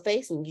in your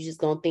face and you just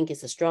going to think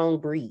it's a strong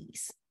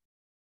breeze.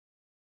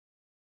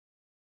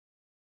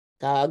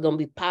 God going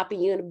to be popping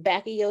you in the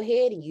back of your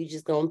head and you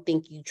just going to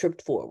think you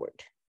tripped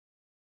forward.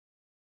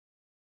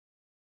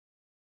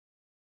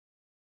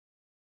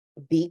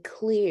 Be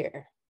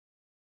clear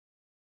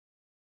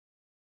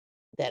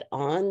that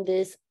on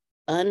this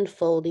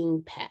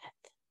unfolding path,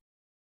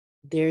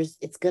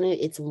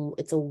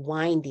 it's a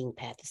winding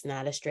path. It's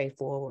not a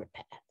straightforward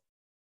path.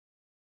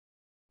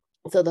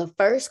 So the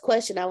first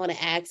question I want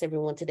to ask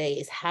everyone today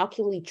is, how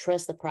can we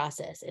trust the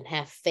process and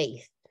have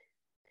faith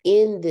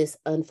in this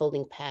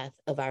unfolding path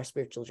of our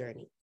spiritual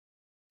journey?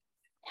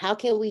 How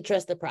can we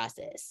trust the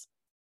process?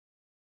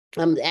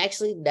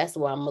 Actually, that's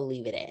where I'm going to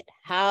leave it at.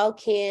 How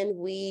can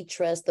we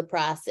trust the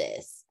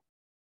process?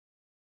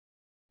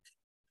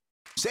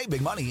 Save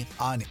big money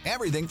on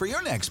everything for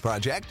your next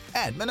project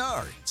at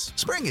Menards.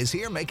 Spring is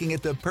here, making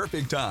it the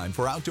perfect time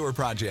for outdoor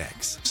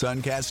projects.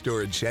 Suncast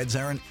storage sheds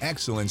are an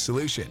excellent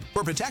solution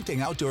for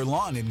protecting outdoor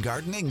lawn and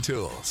gardening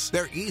tools.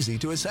 They're easy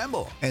to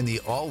assemble, and the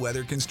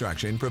all-weather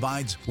construction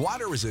provides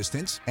water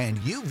resistance and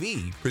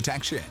UV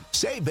protection.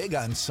 Save big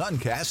on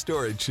Suncast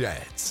storage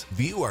sheds.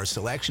 View our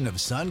selection of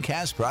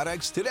Suncast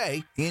products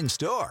today in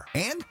store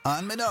and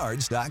on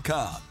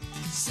Menards.com.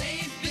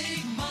 Save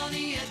big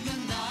money at Menards.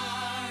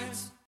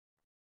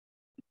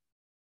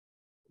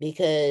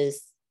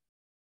 Because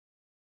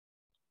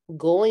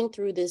going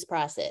through this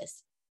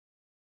process,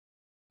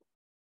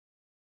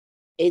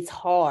 it's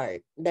hard.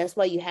 That's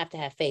why you have to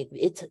have faith.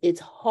 It's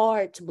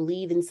hard to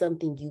believe in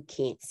something you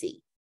can't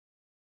see.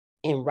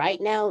 And right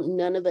now,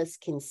 none of us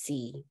can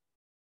see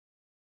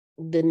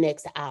the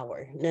next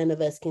hour. None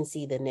of us can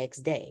see the next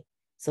day.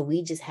 So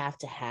we just have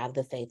to have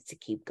the faith to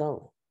keep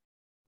going.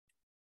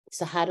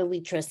 So how do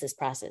we trust this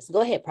process?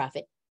 Go ahead,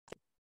 Prophet.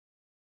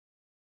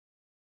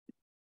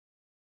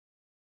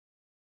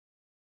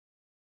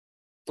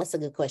 That's a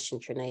good question,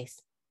 Trinace.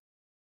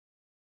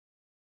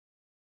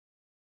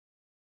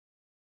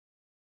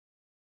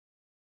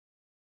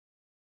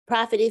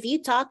 Prophet, if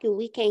you talking,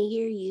 we can't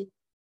hear you.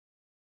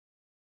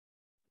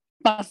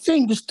 My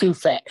finger's too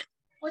fat.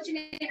 What's your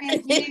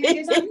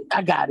name?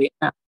 I got it.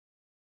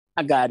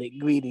 I got it.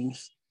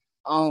 Greetings.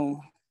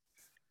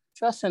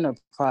 Trusting the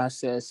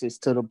process is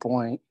to the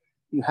point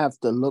you have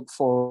to look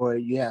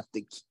forward. You have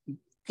to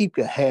keep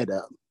your head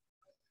up.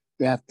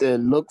 You have to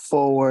look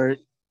forward.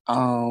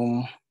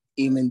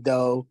 Even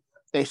though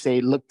they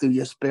say look through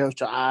your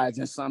spiritual eyes,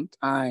 and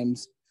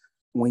sometimes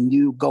when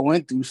you go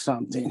into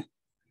something,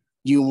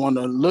 you want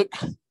to look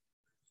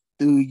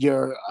through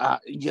your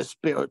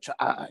spiritual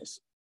eyes.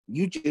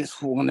 You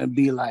just want to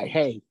be like,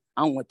 hey,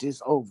 I want this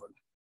over.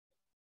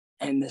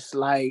 And it's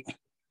like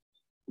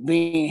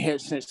being here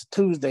since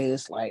Tuesday,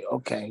 it's like,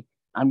 okay,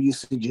 I'm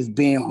used to just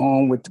being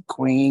home with the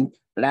queen,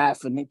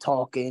 laughing and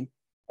talking,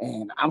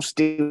 and I'm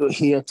still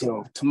here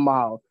till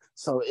tomorrow.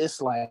 So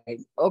it's like,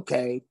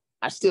 okay,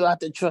 I still have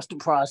to trust the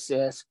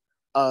process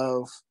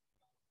of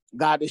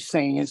God is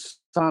saying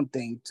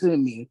something to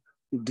me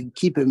to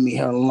keeping me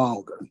here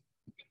longer.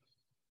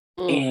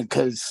 And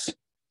because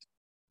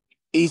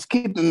he's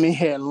keeping me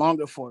here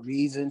longer for a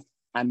reason.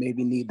 I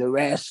maybe need the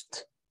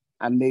rest.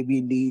 I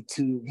maybe need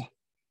to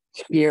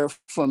hear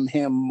from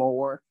him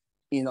more.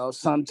 You know,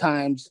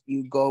 sometimes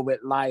you go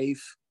with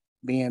life,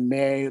 being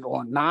married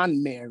or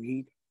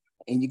non-married,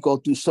 and you go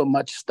through so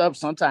much stuff.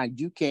 Sometimes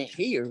you can't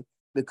hear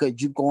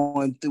because you're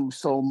going through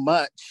so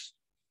much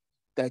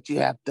that you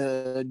have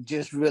to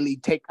just really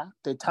take out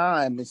the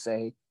time and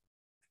say,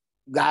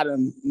 God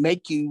will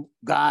make you,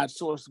 God,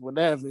 source,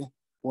 whatever,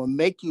 will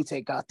make you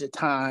take out the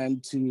time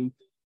to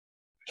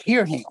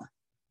hear him.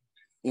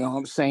 You know what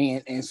I'm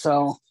saying? And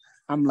so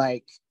I'm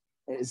like,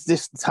 is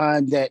this the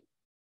time that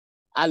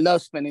I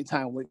love spending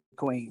time with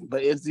Queen,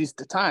 but is this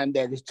the time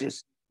that it's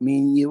just me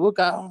and you with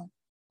God?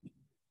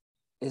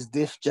 Is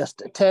this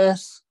just a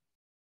test?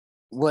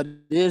 What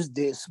is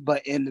this?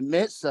 But in the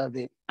midst of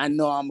it, I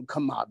know I'm gonna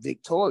come out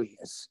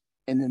victorious.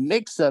 In the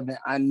mix of it,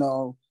 I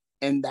know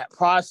in that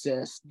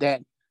process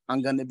that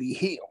I'm gonna be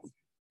healed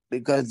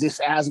because this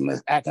asthma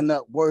is acting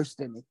up worse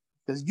than it.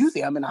 Because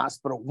usually I'm in the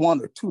hospital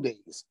 1 or 2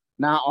 days.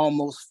 Now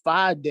almost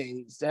 5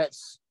 days.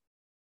 That's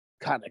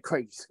kind of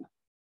crazy.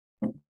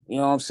 You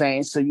know what I'm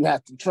saying? So you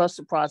have to trust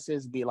the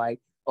process, be like,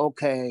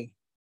 okay,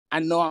 I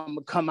know I'm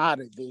gonna come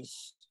out of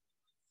this.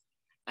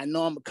 I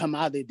know I'm gonna come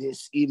out of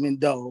this, even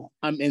though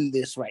I'm in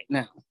this right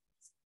now.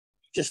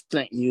 Just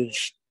thank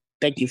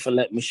you for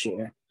letting me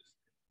share.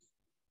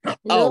 No.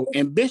 Oh,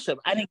 and Bishop,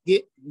 I didn't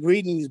get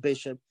greetings,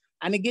 Bishop.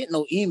 I didn't get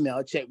no email.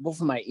 I checked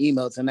both of my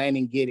emails and I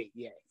didn't get it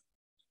yet.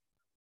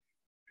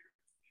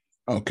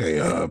 Okay,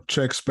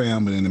 check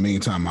spam, and in the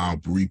meantime, I'll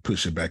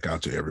re-push it back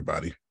out to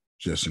everybody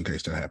just in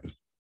case that happens.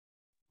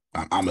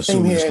 I'm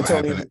assuming it's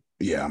gonna happen.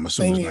 Yeah, I'm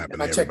assuming it's gonna happen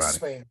to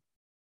everybody.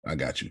 I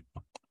got you.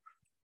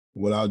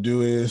 What I'll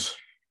do is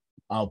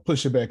I'll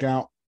push it back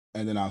out,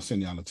 and then I'll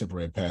send you on a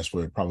temporary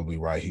password, probably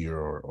right here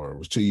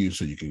or to you,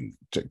 so you can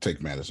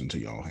take matters into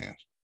your own hands.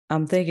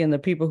 I'm thinking the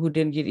people who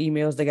didn't get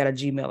emails, they got a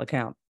Gmail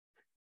account.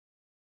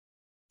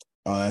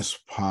 Oh, that's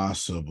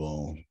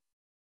possible.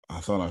 I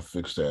thought I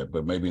fixed that,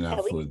 but maybe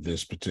not for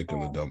this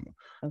particular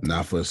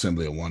not for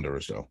Assembly of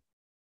Wanderers though.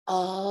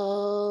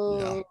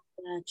 Oh,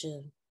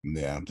 gotcha.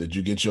 Yeah. Did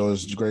you get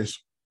yours,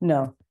 Grace?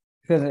 No,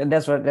 because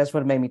that's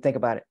what made me think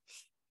about it.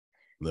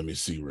 Let me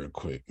see real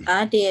quick.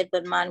 I did,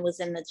 but mine was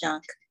in the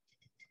junk.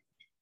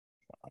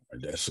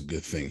 That's a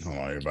good thing. Hold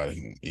on,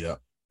 everybody.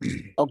 Yep.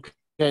 Okay.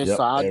 Yep.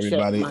 So I'll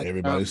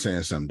everybody's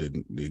saying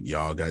something.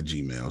 Y'all got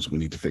Gmails. We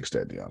need to fix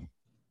that, y'all.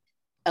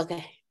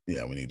 Okay.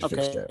 Yeah, we need to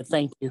fix that.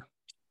 Thank you.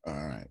 All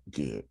right,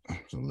 good.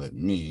 So let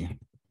me.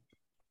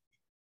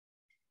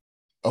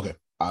 Okay,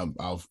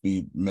 I'll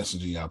be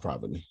messaging y'all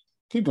privately.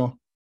 Keep going.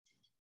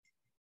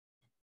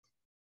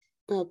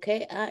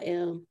 Okay, I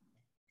am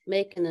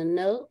making a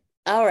note.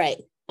 All right.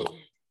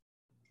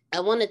 I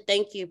want to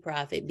thank you,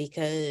 Prophet,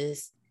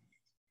 because.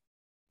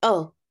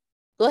 Oh,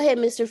 go ahead,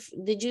 Mr.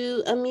 Did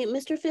you unmute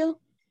Mr. Phil?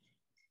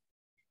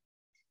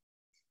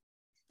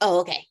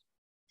 Oh, okay.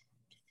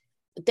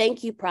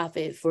 Thank you,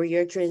 Prophet, for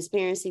your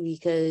transparency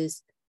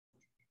because.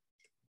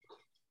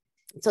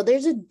 So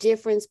there's a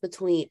difference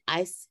between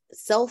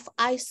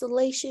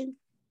self-isolation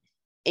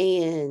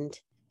and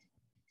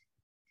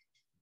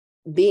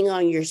being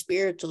on your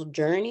spiritual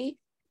journey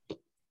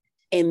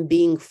and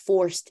being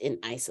forced in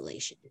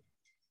isolation.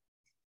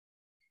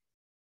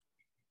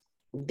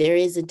 There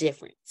is a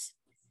difference.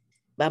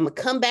 But I'm going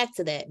to come back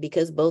to that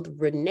because both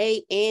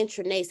Renee and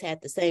Trinace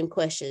had the same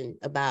question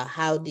about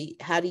how do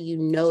you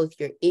know if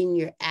you're in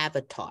your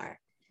avatar?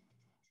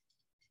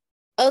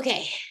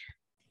 Okay.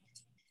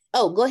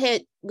 Oh, go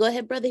ahead. Go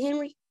ahead, Brother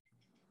Henry.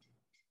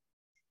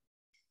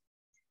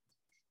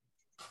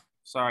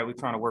 Sorry, we're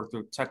trying to work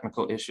through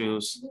technical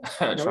issues.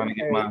 Trying to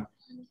get my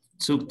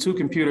two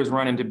computers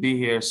running to be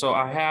here. So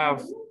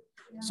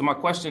my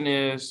question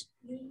is,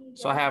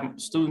 so I have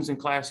students in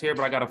class here,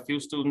 but I got a few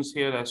students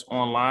here that's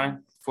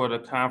online for the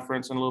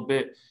conference in a little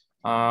bit.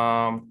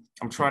 I'm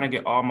trying to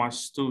get all my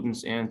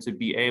students in to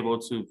be able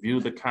to view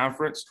the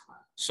conference.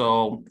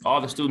 So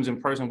all the students in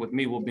person with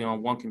me will be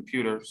on one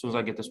computer as soon as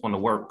I get this one to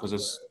work, because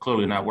it's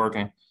clearly not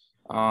working.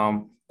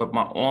 But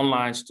my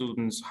online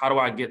students, how do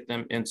I get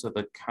them into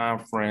the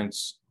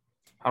conference?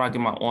 How do I get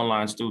my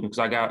online students? Because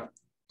I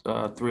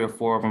got 3 or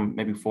 4 of them,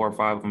 maybe 4 or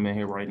 5 of them in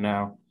here right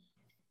now,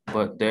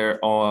 but they're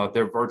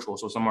virtual.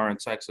 So some are in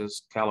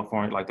Texas,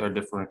 California, like they're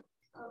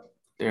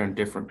in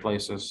different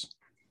places.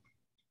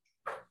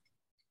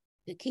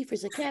 The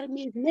Kiefer's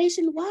Academy is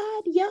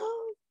nationwide, y'all.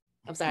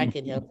 I'm sorry, I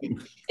couldn't help it.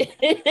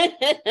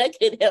 I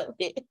couldn't help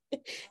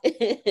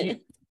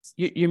it.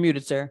 You're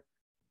muted, sir.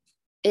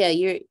 Yeah,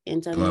 you're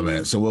in time. My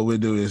bad. So what we'll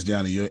do is,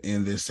 Johnny, you'll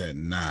end this at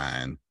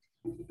 9,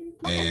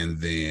 and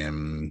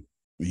then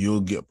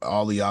you'll get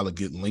all of y'all to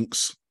get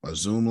links, a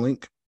Zoom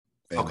link,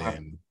 and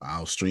then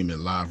I'll stream it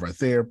live right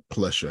there.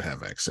 Plus, you'll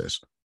have access.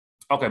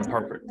 Okay,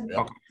 perfect. Yep.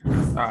 Okay,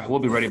 all right, we'll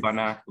be ready by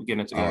now. We're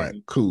getting it together. All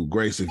right, cool.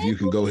 Grace, if you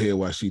can go ahead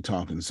while she's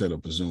talking, set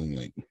up a Zoom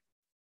link.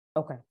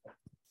 Okay.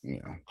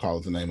 Yeah, call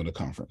it the name of the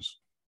conference.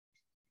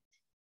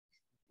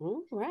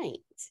 All right.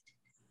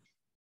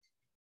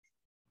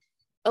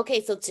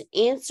 Okay, so to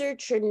answer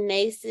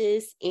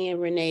Trinace's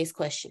and Renee's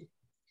question,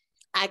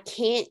 I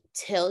can't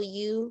tell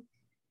you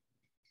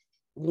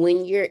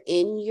when you're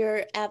in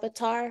your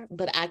avatar,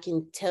 but I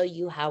can tell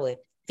you how it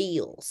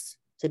feels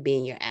to be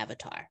in your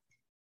avatar.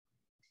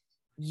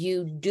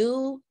 You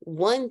do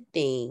one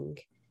thing,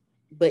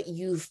 but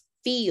you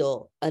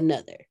feel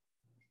another.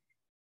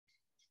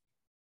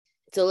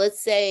 So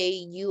let's say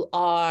you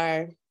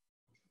are,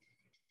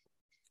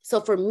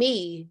 so for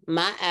me,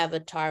 my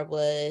avatar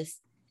was,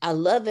 I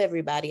love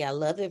everybody, I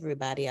love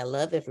everybody, I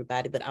love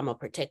everybody, but I'm gonna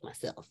protect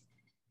myself.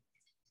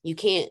 You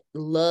can't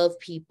love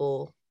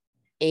people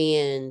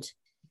and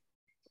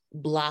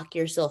block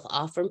yourself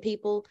off from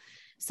people.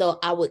 So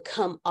I would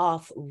come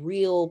off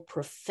real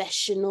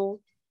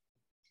professional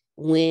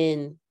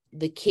when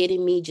the kid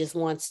in me just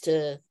wants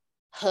to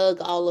hug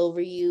all over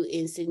you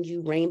and send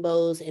you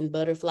rainbows and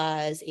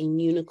butterflies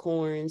and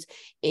unicorns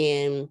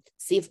and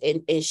see if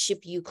and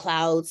ship you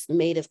clouds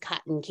made of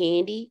cotton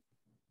candy.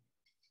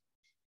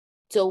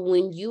 So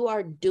when you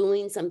are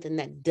doing something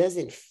that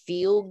doesn't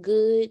feel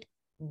good,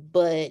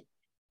 but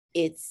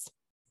it's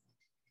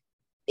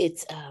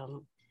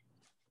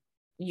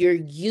you're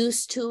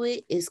used to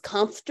it, is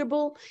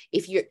comfortable.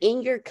 If you're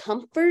in your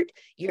comfort,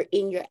 you're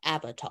in your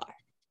avatar,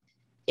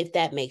 if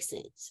that makes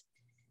sense.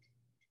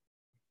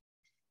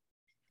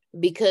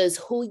 Because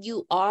who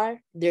you are,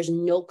 there's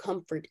no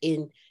comfort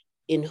in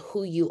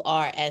who you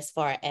are as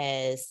far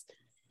as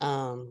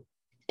and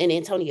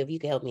Antonio, if you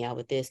can help me out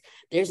with this,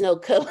 he's more.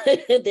 I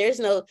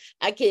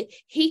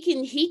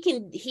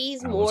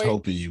was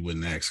hoping you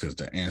wouldn't ask because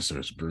the answer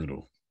is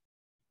brutal.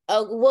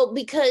 Well,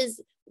 because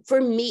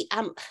for me,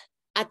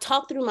 I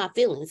talk through my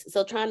feelings.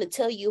 So trying to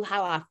tell you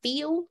how I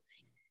feel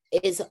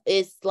is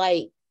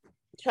like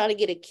trying to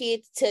get a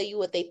kid to tell you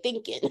what they're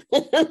thinking.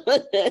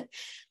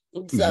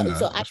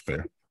 That's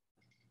fair.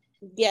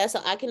 Yeah, so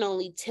I can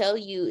only tell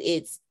you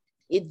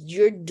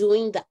you're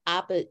doing the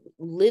opposite,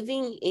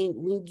 living in,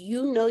 when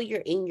you know you're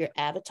in your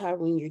avatar,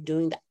 when you're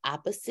doing the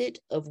opposite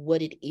of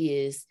what it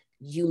is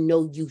you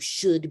know you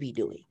should be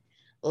doing.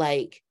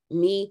 Like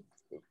me,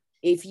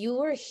 if you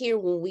were here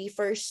when we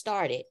first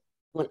started,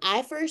 when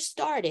I first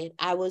started,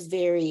 I was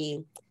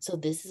very, so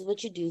this is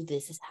what you do,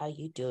 this is how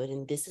you do it,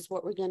 and this is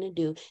what we're gonna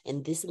do,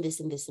 and this and this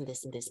and this and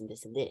this and this and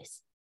this and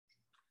this.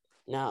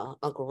 Now,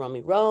 Uncle Romy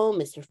Rome,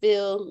 Mr.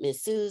 Phil,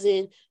 Miss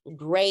Susan,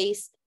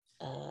 Grace,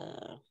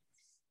 and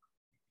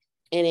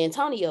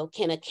Antonio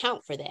can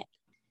account for that.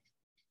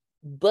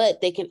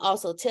 But they can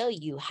also tell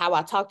you how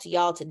I talk to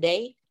y'all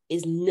today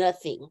is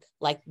nothing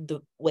like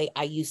the way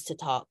I used to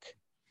talk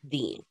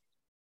then.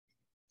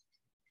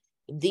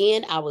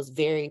 Then I was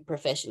very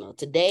professional.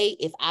 Today,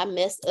 if I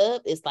mess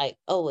up, it's like,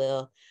 oh,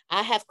 well,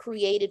 I have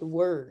created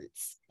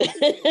words.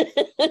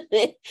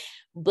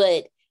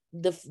 But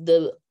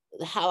the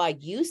how I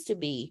used to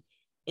be,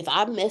 if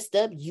I messed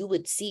up, you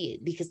would see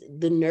it because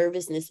the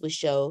nervousness would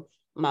show.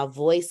 My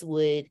voice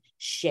would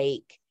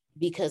shake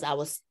because I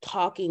was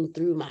talking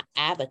through my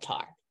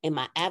avatar, and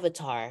my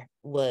avatar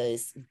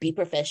was be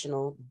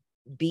professional,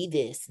 be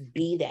this,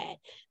 be that,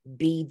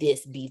 be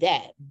this, be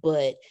that.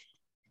 But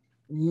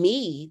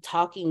me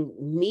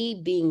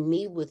being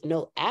me with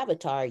no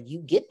avatar, you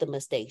get the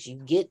mistakes, you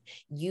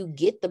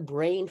get the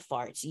brain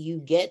farts, you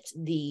get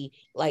the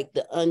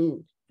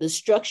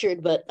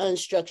structured but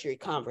unstructured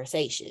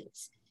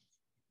conversations.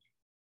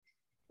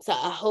 So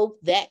I hope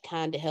that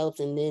kind of helps.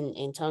 And then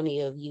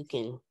Antonio, you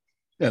can.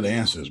 Yeah, the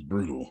answer is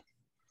brutal.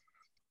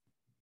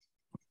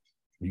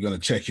 You're going to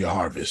check your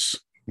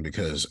harvest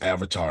because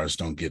avatars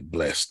don't get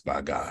blessed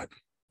by God.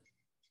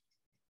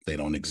 They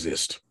don't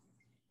exist.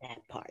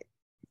 That part.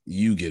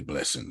 You get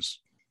blessings,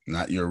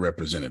 not your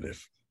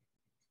representative.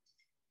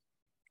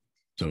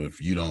 So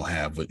if you don't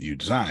have what you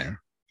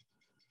desire,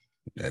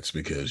 that's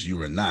because you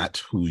are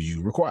not who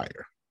you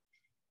require.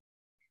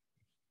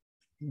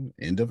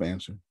 End of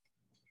answer.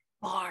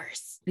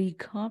 Bars. The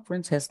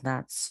conference has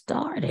not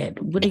started.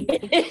 What do you?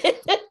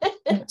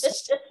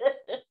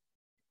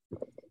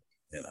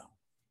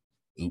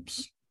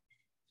 Oops.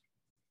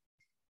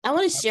 I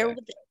want to share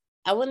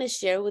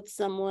with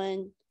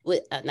someone.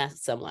 I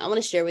want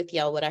to share with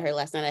y'all what I heard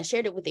last night. I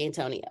shared it with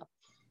Antonio.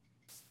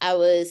 I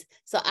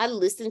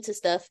listened to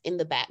stuff in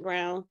the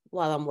background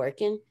while I'm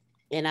working,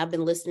 and I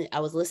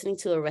was listening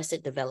to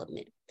Arrested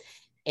Development,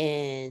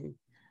 and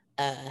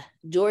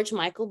George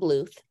Michael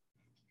Bluth,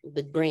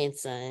 the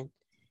grandson,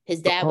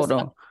 his dad hold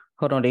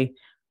on, D.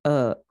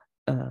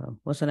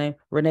 What's her name?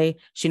 Renee.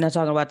 She's not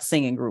talking about the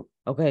singing group,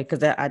 okay? Because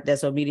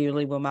that's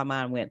immediately where my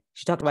mind went.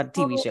 She talked about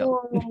the TV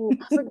show.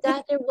 I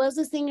forgot there was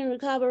a singing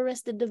group called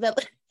Arrested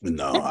Development.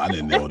 No, I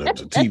didn't know there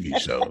was a TV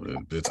show.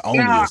 It's only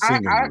a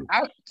singing group.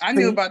 I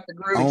knew about the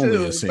group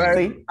too, but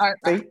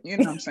you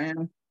know what I'm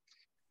saying?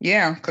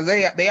 Yeah, because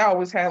they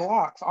always had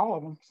locks, all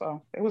of them.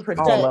 So it was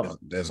pretty cool.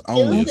 There's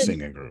only a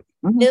singing group.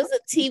 It was a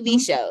TV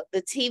show.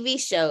 The TV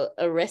show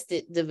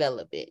Arrested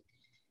Development.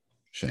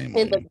 Shame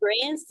and the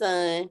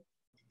grandson,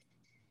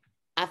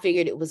 I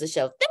figured it was a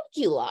show. Thank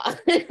you, Law.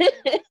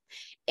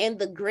 And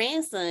the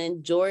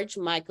grandson, George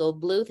Michael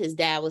Bluth, his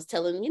dad was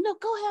telling him,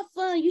 go have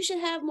fun. You should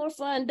have more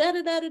fun. Da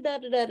da da da da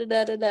da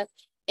da da da.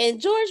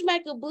 And George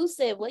Michael Booth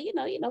said, well,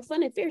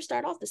 fun and fear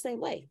start off the same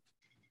way.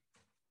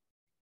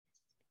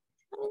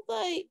 I was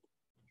like,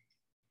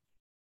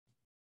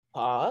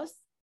 pause.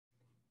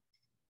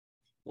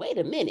 Wait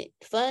a minute.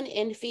 Fun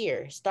and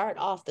fear start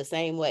off the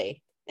same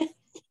way.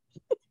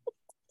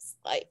 It's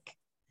like,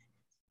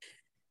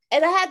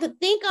 and I had to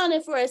think on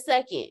it for a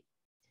second.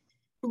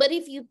 But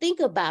if you think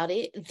about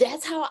it,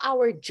 that's how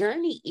our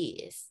journey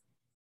is.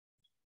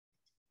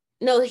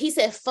 No, he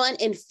said fun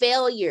and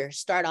failure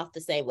start off the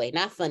same way,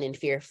 not fun and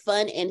fear.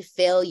 Fun and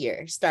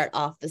failure start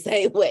off the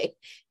same way.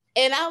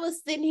 And I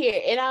was sitting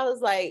here and I was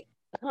like,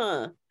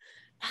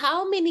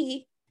 how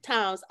many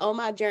times on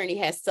my journey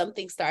has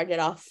something started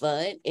off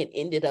fun and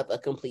ended up a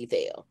complete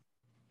fail?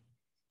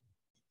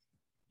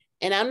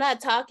 And I'm not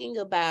talking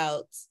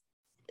about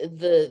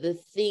the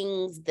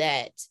things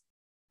that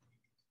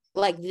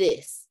like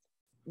this,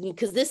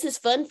 because this is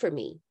fun for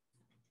me.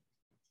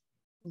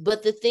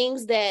 But the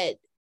things that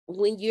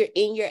when you're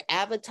in your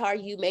avatar,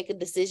 you make a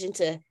decision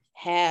to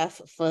have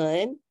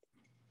fun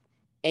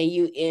and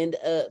you end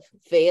up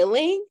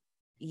failing.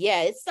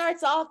 Yeah, it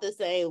starts off the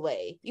same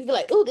way. You feel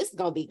like, oh, this is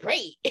going to be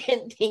great.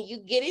 And then you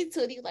get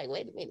into it. You're like,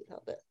 wait a minute,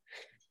 hold up.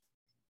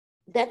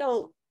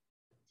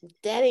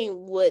 That ain't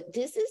what,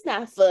 this is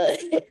not fun.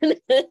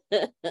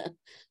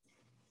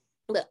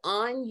 But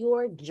on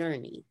your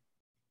journey,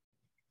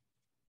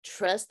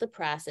 trust the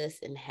process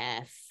and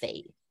have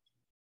faith.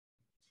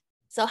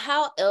 So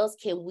how else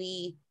can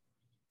we,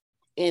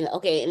 and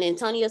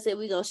Antonio said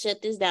we're going to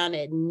shut this down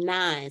at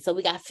 9. So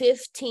we got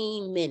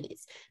 15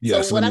 minutes.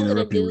 Yeah, so what I'm going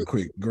to do. Real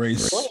quick.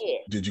 Grace,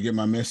 did you get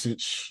my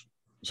message?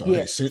 So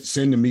yeah. Hey,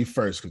 send to me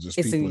first because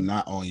there's people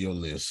not on your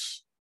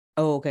list.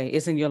 Oh, okay.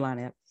 It's in your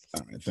lineup.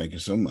 All right. Thank you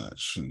so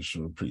much. And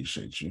sure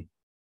appreciate you.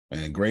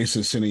 And Grace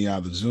is sending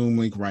y'all the Zoom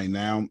link right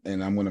now.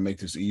 And I'm going to make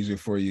this easier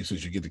for you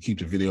since you get to keep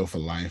the video for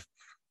life.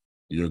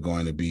 You're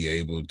going to be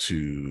able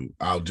to,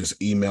 I'll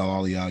just email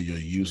all of y'all your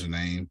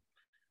username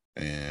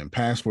and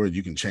password.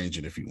 You can change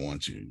it if you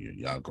want to.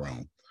 Y'all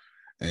grown.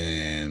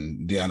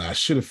 And Deanna, I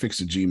should have fixed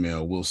the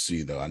Gmail. We'll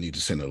see, though. I need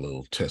to send a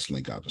little test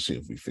link out to see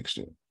if we fixed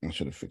it. I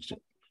should have fixed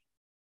it.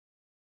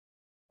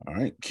 All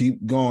right,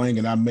 keep going.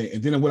 And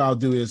then what I'll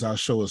do is I'll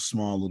show a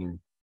small little.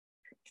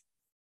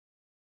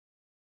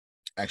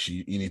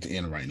 Actually, you need to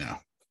end right now,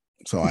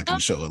 so I can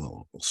show a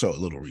little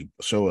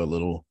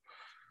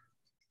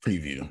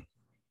preview.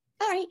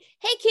 All right.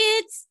 Hey,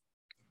 kids.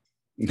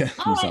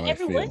 All right,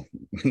 everyone.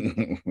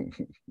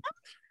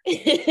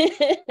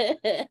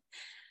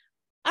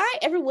 All right,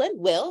 everyone.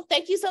 Well,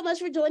 thank you so much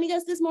for joining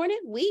us this morning.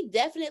 We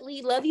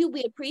definitely love you.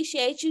 We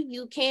appreciate you.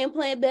 You can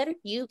plan better.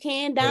 You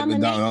can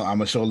dominate. I'm going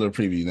to show a little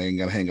preview. They ain't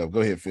got to hang up.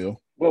 Go ahead, Phil.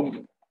 Well,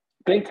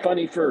 think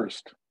funny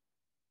first.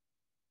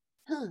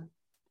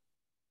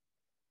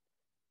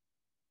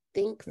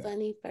 Think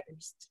funny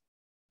first.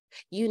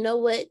 You know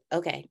what?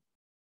 Okay.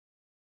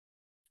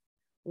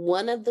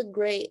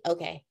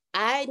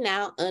 I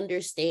now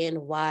understand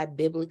why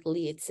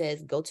biblically it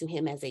says go to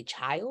him as a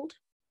child,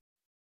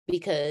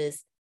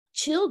 because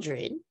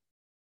children,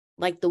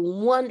 like the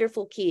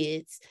wonderful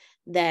kids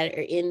that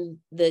are in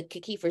the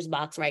Kekeefers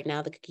box right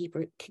now, the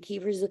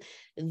Kekeefers,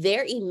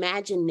 their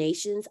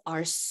imaginations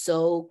are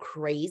so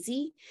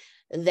crazy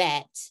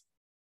that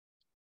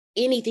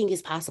anything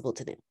is possible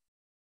to them.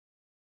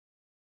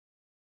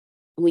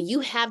 When you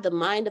have the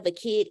mind of a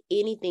kid,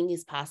 anything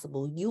is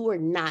possible. You are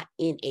not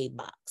in a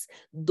box.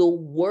 The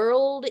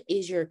world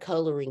is your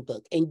coloring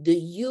book, and the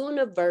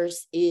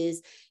universe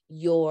is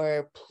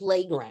your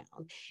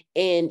playground.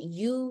 And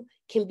you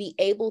can be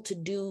able to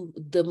do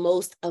the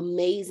most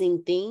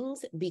amazing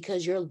things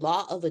because your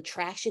law of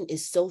attraction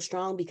is so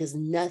strong, because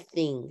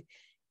nothing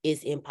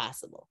is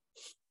impossible.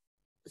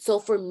 So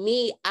for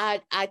me,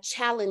 I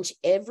challenge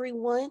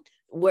everyone,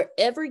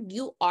 wherever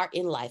you are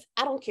in life.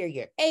 I don't care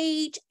your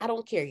age. I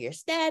don't care your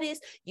status.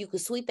 You can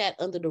sweep that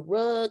under the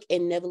rug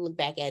and never look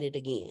back at it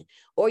again.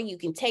 Or you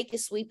can take it,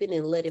 sweep it,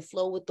 and let it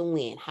flow with the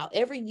wind,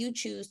 however you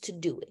choose to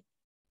do it.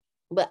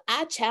 But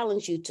I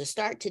challenge you to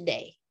start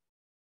today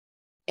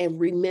and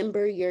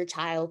remember your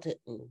childhood.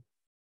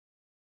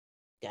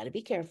 Got to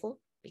be careful,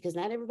 because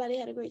not everybody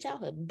had a great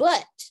childhood,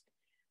 but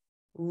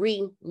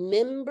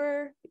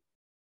remember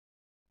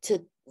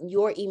to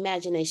your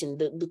imagination.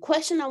 The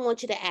question I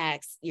want you to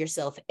ask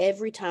yourself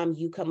every time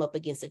you come up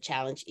against a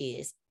challenge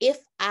is, if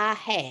I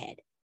had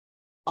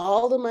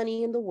all the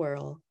money in the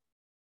world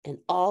and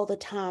all the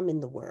time in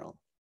the world,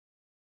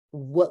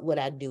 what would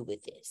I do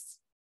with this?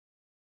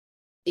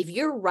 If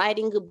you're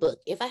writing a book,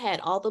 if I had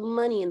all the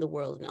money in the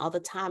world and all the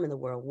time in the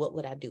world, what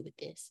would I do with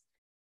this?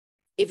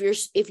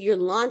 If you're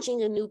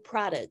launching a new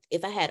product,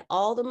 if I had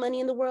all the money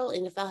in the world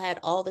and if I had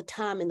all the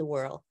time in the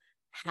world,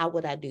 how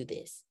would I do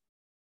this?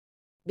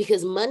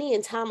 Because money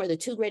and time are the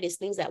two greatest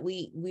things that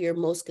we are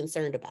most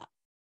concerned about.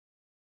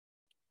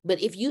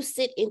 But if you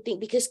sit and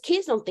think, because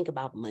kids don't think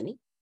about money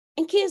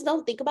and kids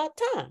don't think about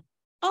time.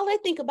 All they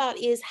think about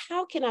is,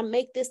 how can I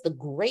make this the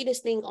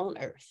greatest thing on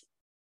earth?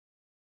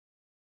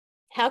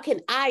 How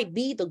can I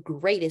be the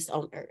greatest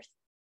on earth?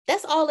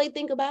 That's all they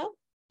think about.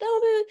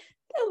 Don't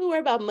be worried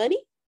about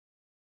money.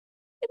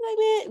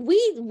 Like, man,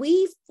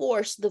 we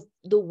force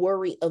the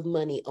worry of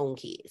money on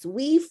kids.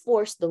 We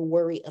force the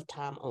worry of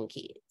time on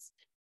kids.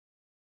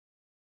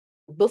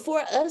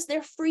 Before us,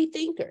 they're free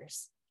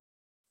thinkers.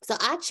 So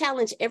I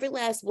challenge every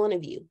last one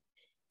of you,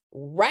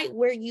 right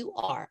where you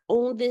are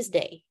on this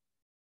day.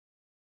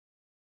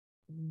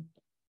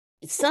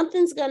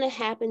 Something's going to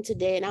happen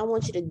today, and I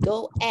want you to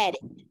go at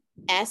it,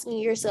 asking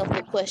yourself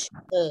the question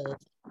of,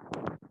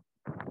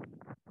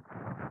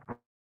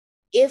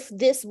 if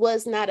this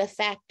was not a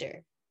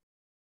factor,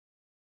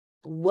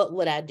 what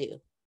would I do?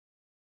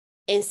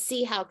 And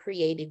see how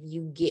creative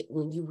you get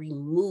when you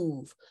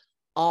remove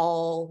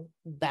all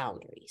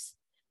boundaries.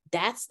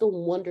 That's the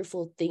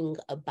wonderful thing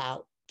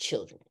about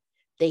children.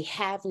 They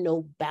have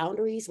no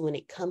boundaries when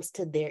it comes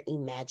to their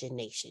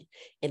imagination.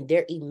 And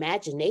their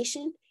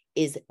imagination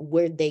is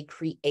where they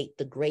create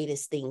the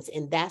greatest things.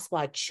 And that's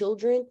why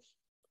children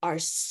are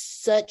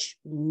such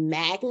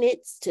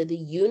magnets to the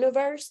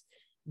universe,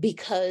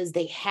 because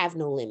they have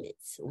no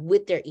limits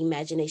with their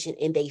imagination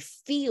and they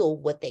feel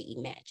what they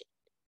imagine.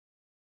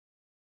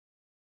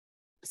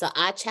 So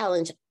I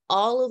challenge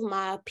all of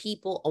my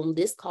people on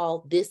this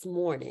call this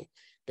morning,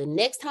 the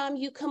next time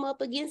you come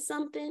up against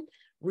something,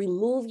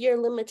 remove your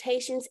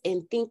limitations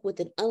and think with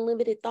an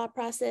unlimited thought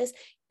process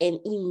and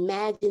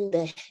imagine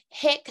the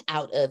heck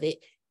out of it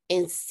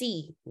and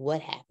see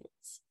what happens.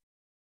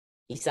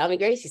 You saw me,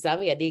 Grace? You saw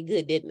me? I did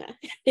good, didn't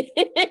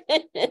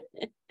I?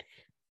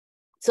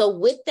 So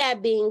with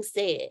that being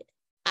said,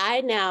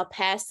 I now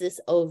pass this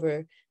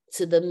over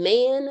to the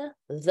man,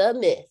 the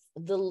myth,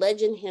 the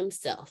legend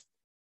himself.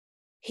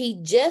 He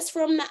just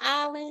from the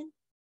island,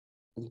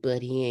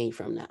 but he ain't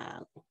from the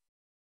island.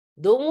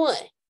 The one,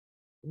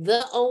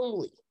 the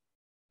only,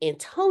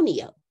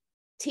 Antonio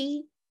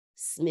T.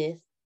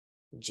 Smith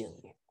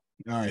Jr.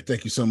 All right,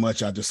 thank you so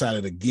much. I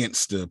decided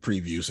against the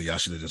preview, so y'all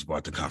should have just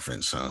bought the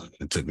conference.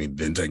 Didn't take me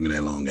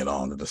that long at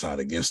all to decide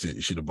against it.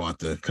 You should have bought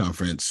the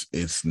conference.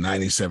 It's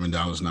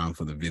 $97 now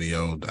for the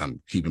video. I'm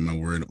keeping my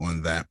word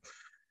on that.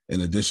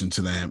 In addition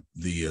to that,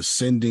 the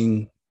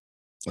Ascension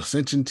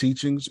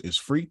Teachings is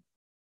free.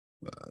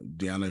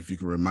 Deanna, if you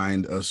can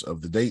remind us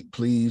of the date,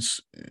 please.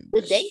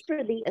 The date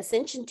for the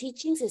Ascension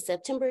Teachings is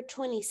September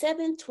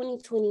 27,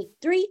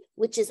 2023,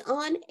 which is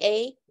on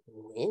a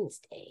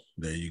Wednesday.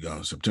 There you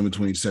go. September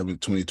 27th,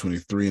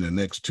 2023. And the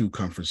next two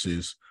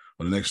conferences,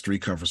 or the next three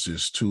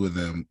conferences,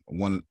 the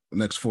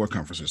next four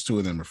conferences, two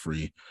of them are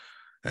free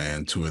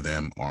and two of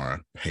them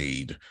are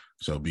paid.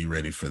 So be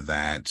ready for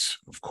that.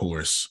 Of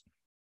course,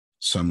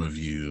 some of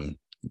you,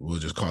 we'll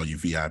just call you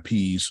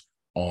VIPs,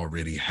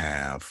 already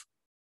have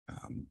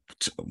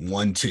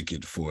one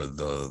ticket for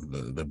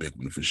the big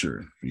one for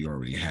sure. You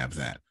already have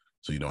that.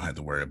 So you don't have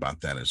to worry about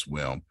that as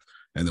well.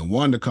 And the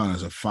WonderCon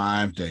is a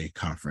 5-day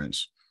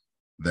conference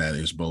that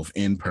is both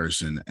in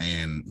person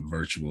and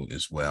virtual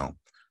as well.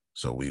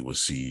 So we will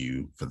see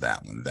you for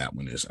that one. That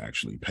one is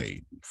actually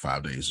paid.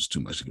 5 days is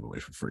too much to give away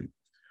for free.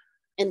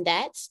 And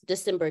that's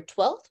December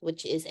 12th,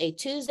 which is a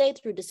Tuesday,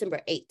 through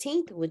December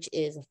 18th, which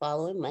is the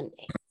following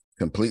Monday.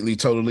 Completely,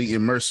 totally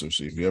immersive.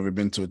 So if you've ever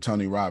been to a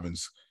Tony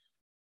Robbins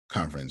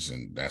conference,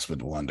 and that's what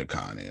the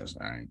WonderCon is,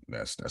 all right?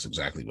 That's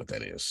exactly what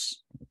that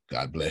is.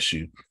 God bless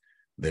you.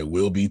 There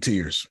will be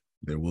tears.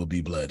 There will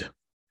be blood.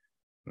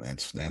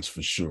 That's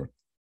for sure.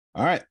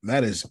 All right,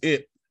 that is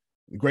it.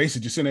 Grace,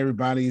 did you send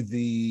everybody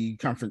the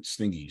conference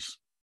thingies?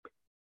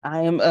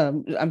 I am.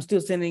 I'm still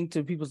sending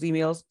to people's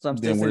emails. So I'm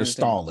still. Then we're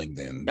stalling.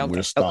 Then okay.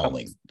 We're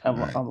stalling.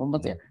 I'm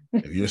almost there.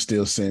 If you're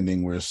still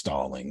sending, we're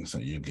stalling. So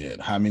you're good.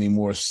 How many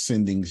more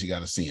sendings you got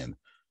to send?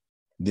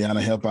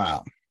 Deanna, help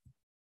out.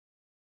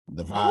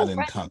 Divide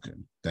and conquer.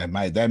 That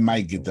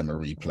might get them a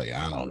replay.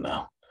 I don't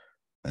know.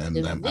 And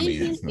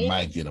it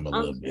might get them a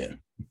little bit.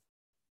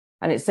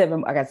 I need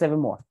 7. I got 7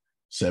 more.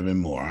 7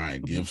 more. All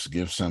right. Give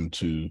some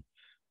to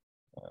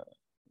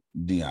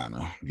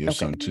Deanna. Give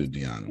some to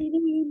Deanna.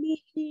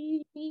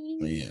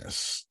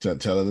 Yes.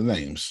 Tell her the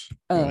names.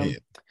 Go ahead.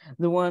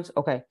 The ones.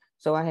 Okay.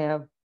 So I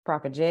have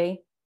Prophet J,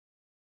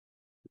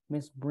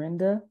 Miss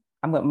Brenda.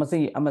 I'm gonna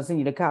send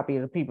you the copy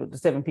of the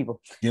 7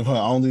 people. Give her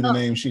only the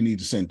names she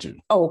needs to send to.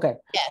 Oh, okay.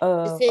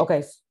 Yeah,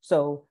 okay.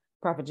 So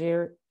Prophet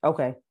Jerry.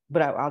 Okay,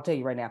 but I'll tell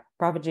you right now.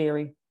 Prophet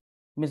Jerry,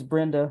 Miss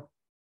Brenda,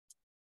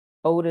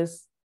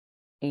 Otis,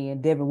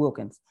 and Devin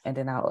Wilkins, and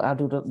then I'll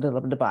do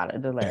the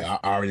bottom. The last. Yeah,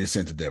 I already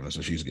sent to Devin,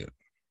 so she's good.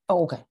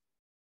 Oh, okay.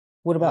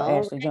 What about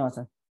Ashley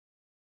Johnson?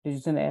 Did you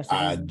send to Ashley?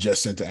 I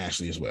just sent to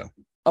Ashley as well.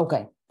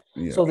 Okay.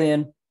 Yeah. So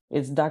then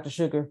it's Dr.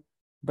 Sugar,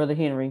 Brother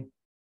Henry,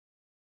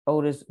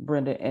 Otis,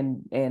 Brenda,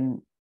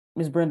 and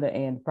Miss Brenda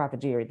and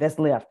Prophet Jerry. That's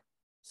left.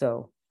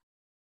 So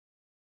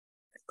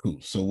cool.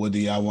 So what do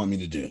y'all want me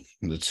to do?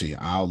 Let's see.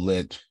 I'll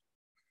let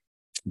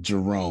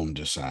Jerome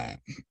decide.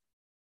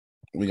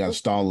 We got to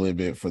stall a little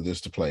bit for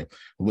this to play.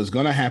 What's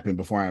going to happen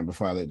before I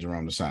let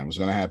Jerome decide? What's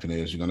going to happen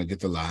is you're going to get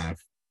the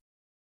live,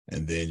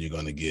 and then you're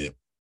going to get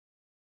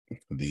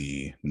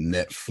the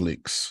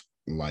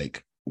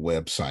Netflix-like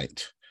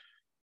website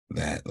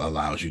that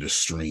allows you to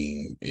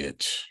stream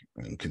it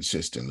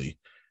consistently.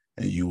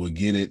 And you will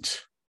get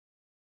it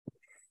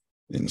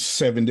in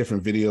 7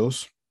 different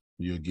videos.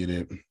 you'll get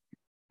it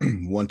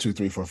 1, 2,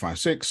 3, 4, 5,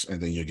 6,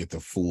 and then you'll get the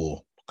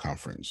full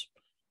conference.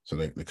 So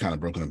they're kind of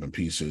broken up in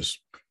pieces.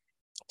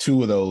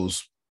 2 of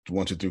those,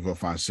 1, 2, 3, 4,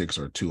 5, 6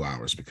 are 2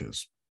 hours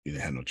because you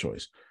didn't have no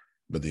choice.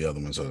 But the other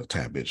ones are a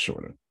tad bit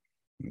shorter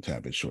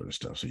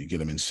stuff. So you get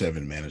them in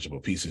 7 manageable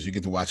pieces. You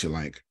get to watch it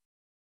like,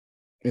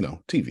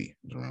 TV,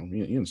 Jerome.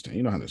 You understand?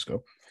 You know how this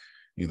go.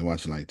 You get to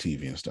watch it like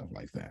TV and stuff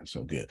like that.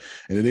 So good.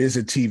 And it is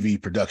a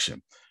TV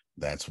production.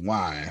 That's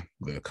why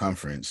the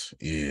conference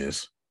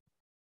is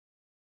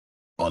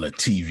on a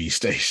TV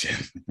station.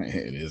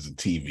 It is a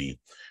TV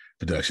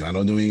production. I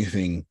don't do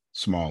anything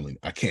small.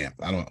 I can't.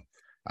 I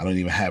don't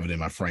even have it in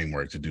my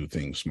framework to do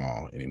things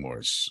small anymore.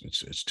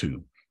 It's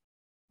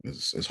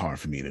hard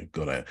for me to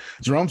go that.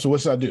 Jerome, so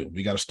what should I do?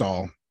 We got to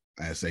stall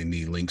as they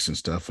need links and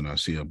stuff, and I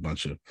see a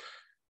bunch of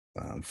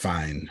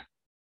fine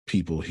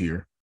people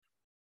here.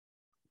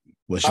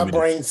 My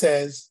brain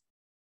says,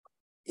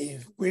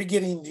 if we're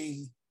getting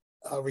the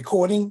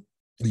recording,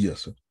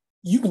 yes, sir,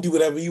 you can do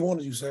whatever you want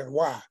to do, sir.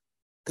 Why?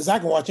 Because I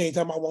can watch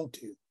anytime I want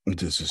to.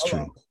 This is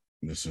true.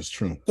 This is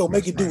true. So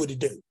make it do what it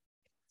do.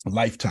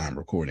 Lifetime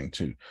recording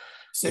too.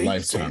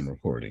 Lifetime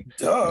recording.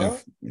 Duh.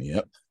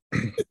 Yep.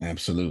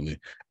 Absolutely.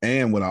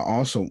 And what I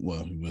also,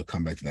 we'll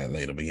come back to that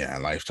later, but yeah,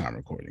 lifetime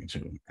recording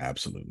too.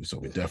 Absolutely. So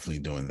we're definitely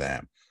doing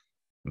that.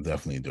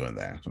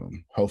 So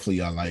hopefully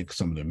y'all like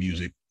some of the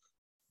music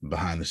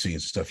behind the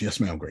scenes stuff. Yes,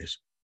 ma'am, Grace.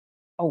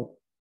 Oh,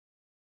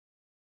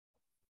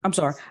 I'm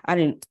sorry. I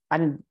didn't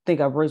think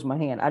I raised my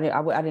hand. I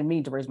didn't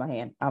mean to raise my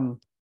hand. I'm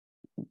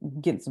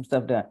getting some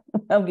stuff done.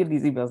 I'm getting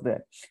these emails done.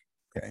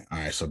 Okay. All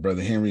right. So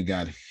Brother Henry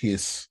got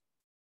his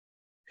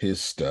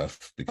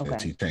stuff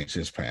because he changed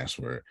his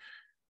password.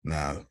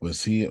 Now,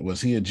 was he a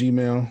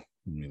Gmail?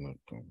 Let me look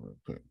real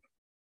quick.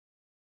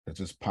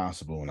 It's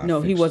possible.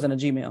 No, he wasn't a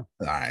Gmail.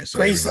 All right. So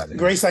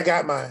Grace, I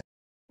got mine.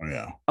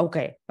 Yeah.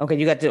 Okay.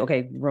 You got to.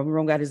 Okay.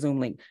 Rome got his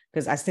Zoom link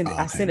because I sent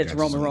it to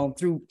Rome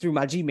through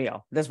my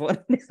Gmail. That's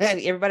what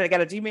everybody that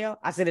got a Gmail.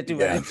 I sent it to.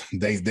 Yeah.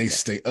 They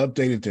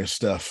updated their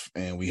stuff,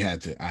 and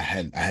I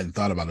hadn't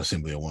thought about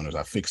Assembly of Wonders.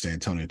 I fixed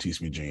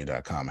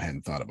AntonioTSmithJr.com. I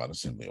hadn't thought about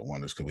Assembly of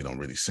Wonders because we don't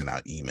really send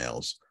out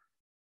emails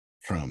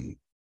from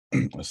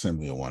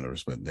Assembly of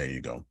Wonders. But there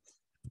you go.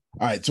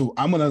 All right. So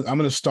I'm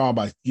gonna start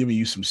by giving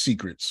you some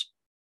secrets,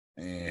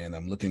 and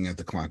I'm looking at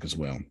the clock as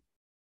well.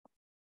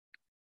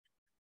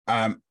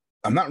 I'm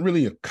not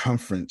really a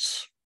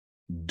conference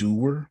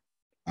doer.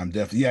 I'm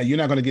definitely, you're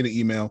not going to get an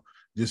email.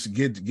 Just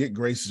get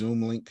Grace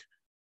Zoom link,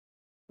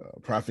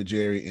 Prophet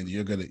Jerry, and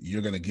you're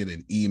gonna get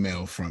an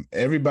email from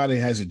everybody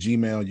who has a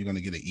Gmail. You're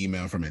gonna get an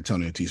email from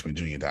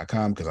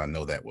AntonioTSmithJr.com because I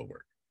know that will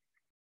work.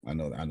 I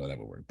know that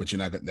will work. But you're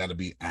not, that'll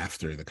be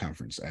after the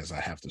conference, as I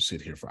have to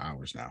sit here for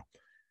hours now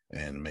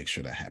and make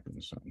sure that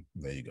happens. So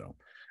there you go.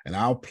 And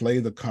I'll play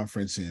the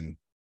conference in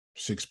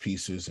 6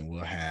 pieces, and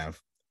we'll have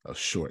a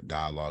short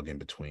dialogue in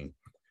between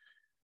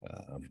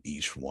of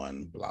each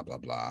one. Blah blah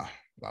blah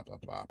blah blah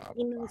blah.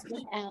 Emails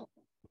went out.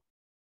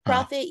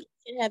 Prophet, you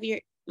should have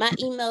my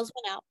emails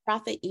went out.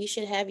 Prophet, you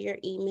should have your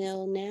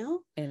email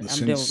now. And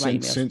send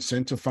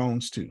to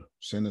phones too.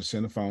 Send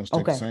the phones.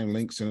 Take the same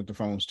link. Send it to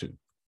phones too.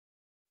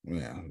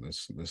 Yeah,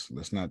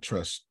 let's not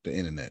trust the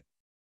internet.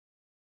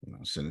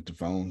 Send it to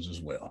phones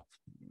as well.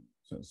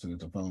 Send it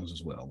to phones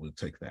as well. We'll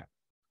take that.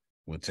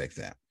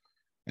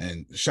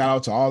 And shout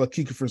out to all the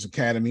Kikafers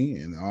Academy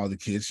and all the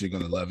kids. You're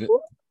gonna love it.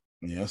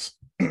 Yes,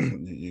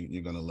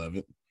 you're gonna love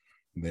it.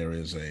 There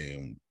is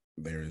a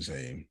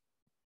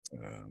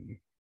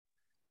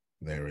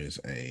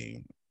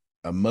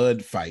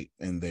mud fight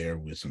in there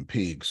with some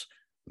pigs.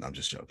 No, I'm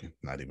just joking.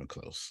 Not even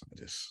close. I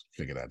just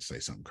figured I'd say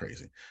something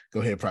crazy. Go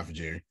ahead, Prophet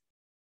Jerry.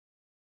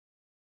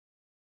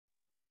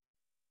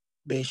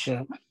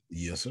 Bishop.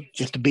 Yes, sir.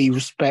 Just to be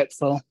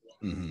respectful.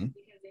 Mm-hmm.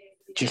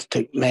 Just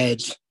take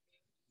meds.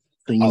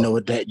 So you know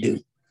what that do.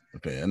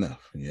 Fair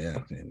enough. Yeah.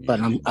 But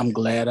I'm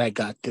glad I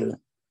got the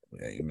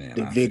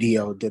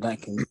video that I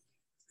can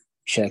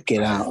check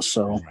it out.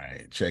 So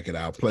check it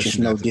out. Plus, just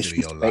you no got the video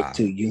disrespect live.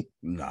 to you.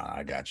 Nah,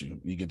 I got you.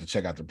 You get to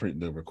check out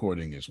the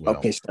recording as well.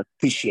 Okay, so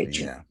appreciate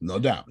you. Yeah, no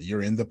doubt.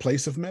 You're in the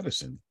place of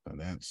medicine.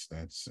 That's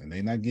and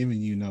they're not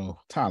giving you no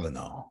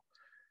Tylenol.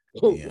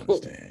 You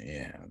understand?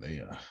 Yeah, they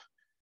are.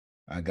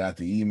 I got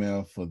the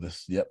email for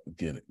this. Yep,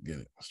 get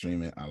it.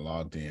 Stream it. I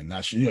logged in.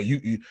 Not sure.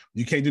 You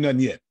can't do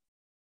nothing yet.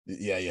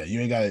 Yeah.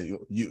 You ain't got it.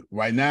 You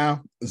right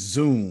now.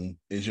 Zoom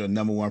is your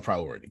number one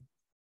priority.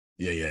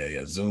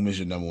 Yeah. Zoom is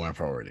your number one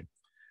priority.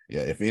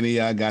 Yeah. If any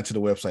of y'all got to the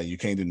website, you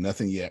can't do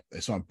nothing yet.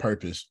 It's on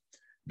purpose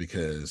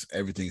because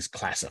everything's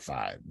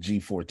classified.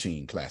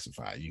 G14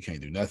 classified. You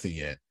can't do nothing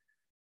yet.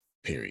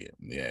 Period.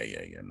 Yeah.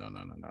 No.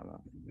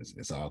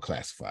 It's all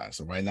classified.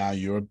 So right now,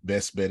 your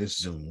best bet is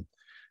Zoom.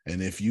 And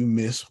if you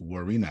miss,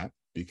 worry not,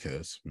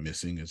 because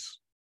missing is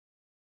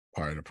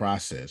part of the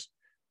process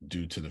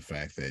due to the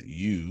fact that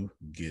you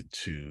get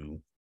to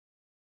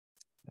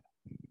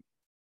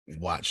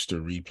watch the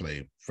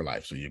replay for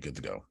life. So you're good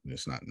to go.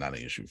 It's not an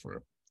issue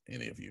for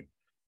any of you.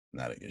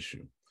 Not an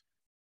issue.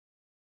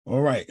 All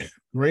right.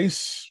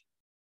 Grace,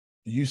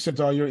 you sent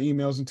all your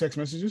emails and text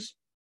messages?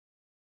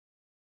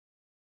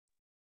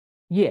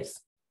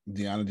 Yes.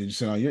 Deanna, did you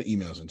send all your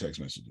emails and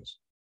text messages?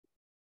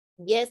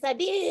 Yes, I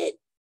did.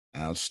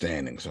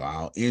 Outstanding. So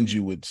I'll end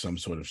you with some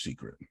sort of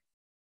secret.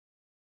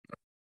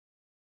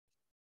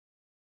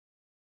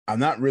 I'm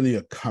not really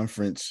a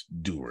conference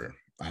doer.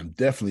 I'm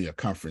definitely a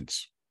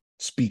conference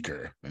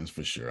speaker. That's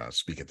for sure. I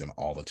speak at them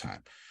all the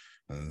time.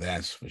 And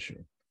that's for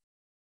sure.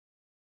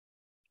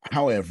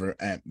 However,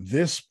 at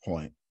this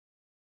point,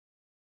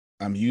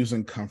 I'm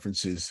using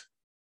conferences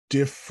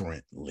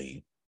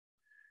differently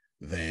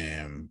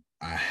than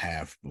I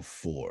have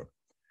before.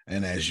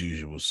 And as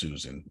usual,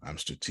 Susan, I'm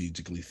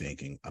strategically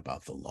thinking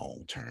about the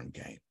long-term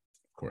game.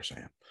 Of course I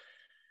am.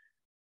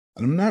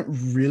 And I'm not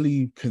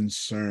really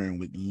concerned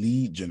with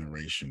lead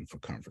generation for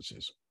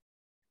conferences.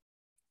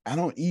 I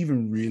don't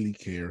even really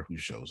care who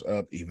shows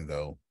up, even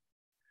though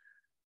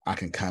I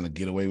can kind of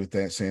get away with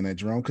that, saying that,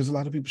 Jerome, because a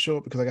lot of people show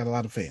up because I got a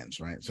lot of fans,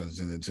 right? So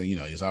you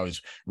know, it's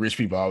always rich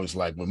people always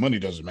like, well, money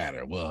doesn't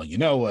matter. Well, you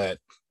know what?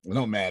 It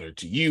don't matter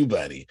to you,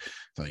 buddy.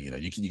 So, you know,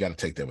 you got to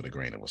take that with a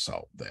grain of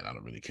salt. That I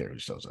don't really care who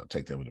shows up.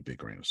 Take that with a big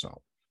grain of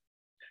salt.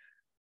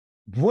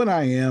 What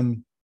I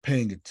am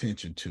paying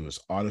attention to is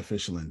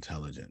artificial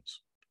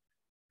intelligence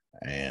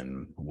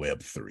and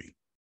Web3.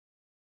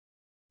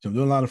 So I'm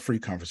doing a lot of free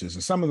conferences,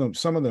 and some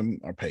of them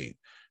are paid.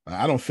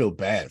 I don't feel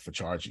bad for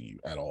charging you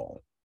at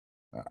all.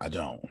 I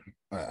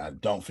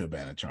don't feel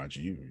bad at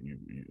charging you.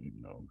 You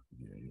know,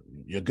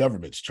 your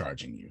government's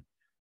charging you.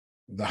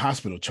 The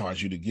hospital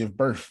charge you to give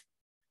birth,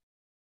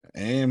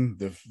 and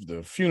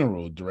the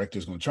funeral director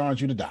is going to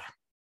charge you to die.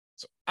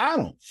 So I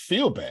don't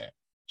feel bad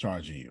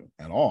charging you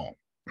at all.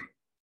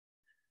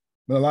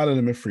 But a lot of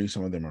them are free.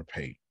 Some of them are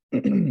paid.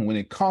 When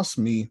it costs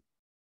me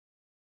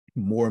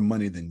more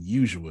money than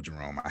usual,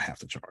 Jerome, I have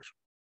to charge.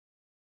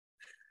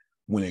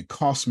 When it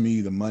costs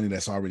me the money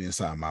that's already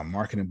inside my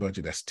marketing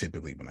budget, that's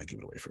typically when I give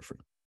it away for free.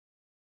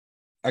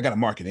 I got to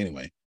market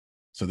anyway.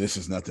 So this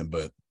is nothing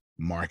but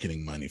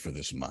marketing money for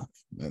this month.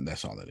 And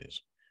that's all it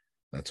is.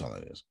 That's all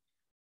it is.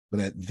 But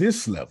at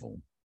this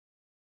level,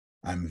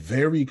 I'm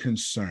very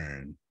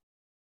concerned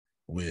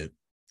with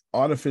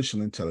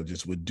artificial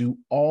intelligence would do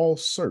all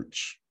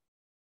search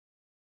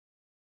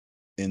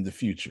in the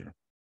future.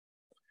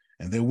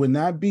 And there would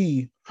not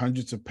be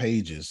hundreds of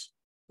pages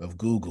of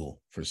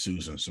Google for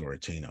Susan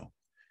Sorrentino.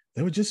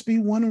 There would just be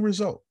one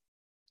result.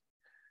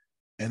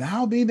 And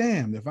I'll be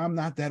damned if I'm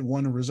not that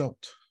one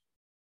result.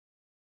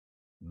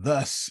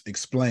 Thus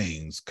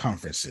explains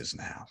conferences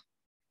now.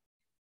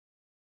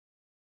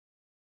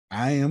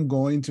 I am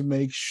going to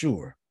make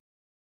sure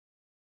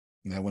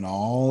that when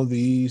all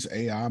these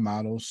AI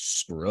models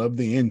scrub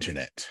the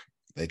internet,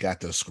 they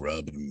got to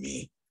scrub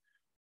me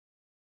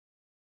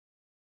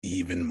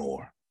even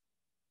more.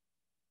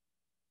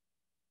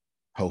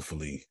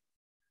 Hopefully,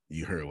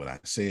 you heard what I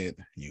said.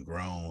 You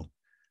grown.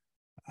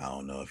 I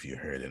don't know if you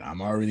heard it.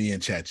 I'm already in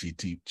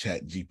ChatGPT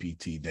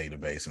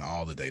database and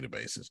all the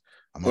databases.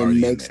 It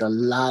makes a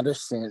lot of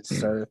sense,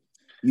 sir.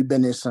 You've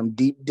been in some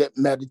deep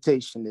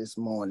meditation this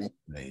morning.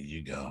 There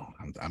you go.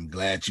 I'm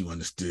glad you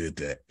understood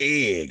the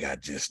egg I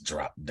just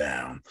dropped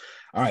down.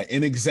 All right.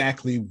 In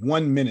exactly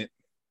 1 minute,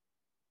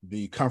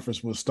 the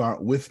conference will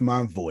start with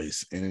my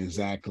voice. And in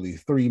exactly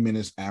 3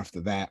 minutes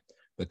after that,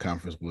 the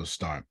conference will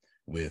start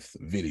with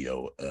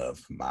video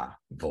of my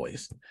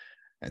voice.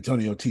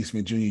 Antonio T.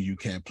 Smith Jr., you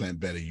can plant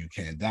better, you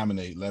can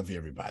dominate. Love you,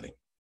 everybody.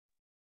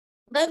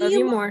 Love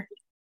you more.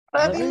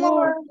 Love you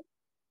more.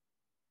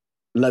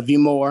 Love you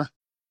more.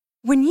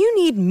 When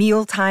you need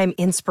mealtime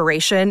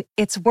inspiration,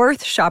 it's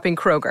worth shopping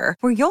Kroger,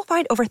 where you'll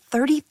find over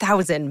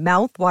 30,000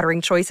 mouth-watering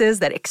choices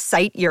that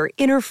excite your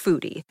inner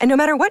foodie. And no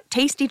matter what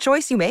tasty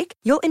choice you make,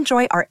 you'll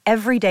enjoy our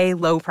everyday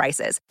low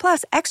prices,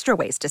 plus extra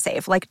ways to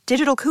save, like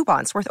digital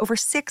coupons worth over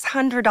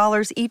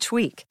 $600 each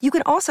week. You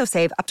can also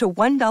save up to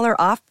 $1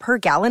 off per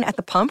gallon at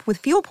the pump with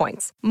fuel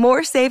points.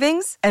 More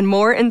savings and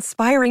more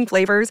inspiring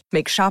flavors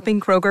make shopping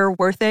Kroger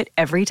worth it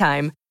every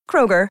time.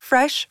 Kroger,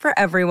 fresh for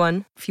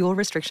everyone. Fuel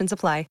restrictions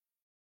apply.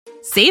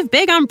 Save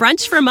big on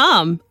brunch for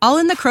mom, all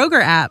in the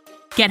Kroger app.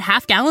 Get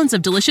half gallons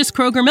of delicious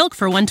Kroger milk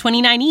for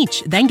 $1.29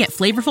 each. Then get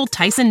flavorful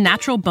Tyson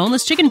natural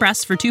boneless chicken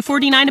breasts for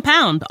 $2.49 a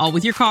pound, all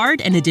with your card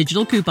and a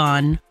digital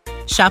coupon.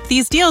 Shop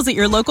these deals at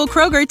your local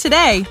Kroger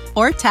today,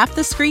 or tap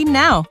the screen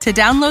now to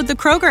download the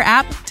Kroger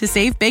app to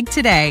save big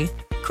today.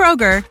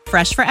 Kroger,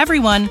 fresh for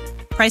everyone.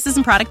 Prices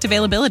and product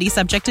availability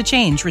subject to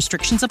change.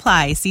 Restrictions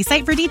apply. See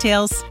site for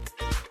details.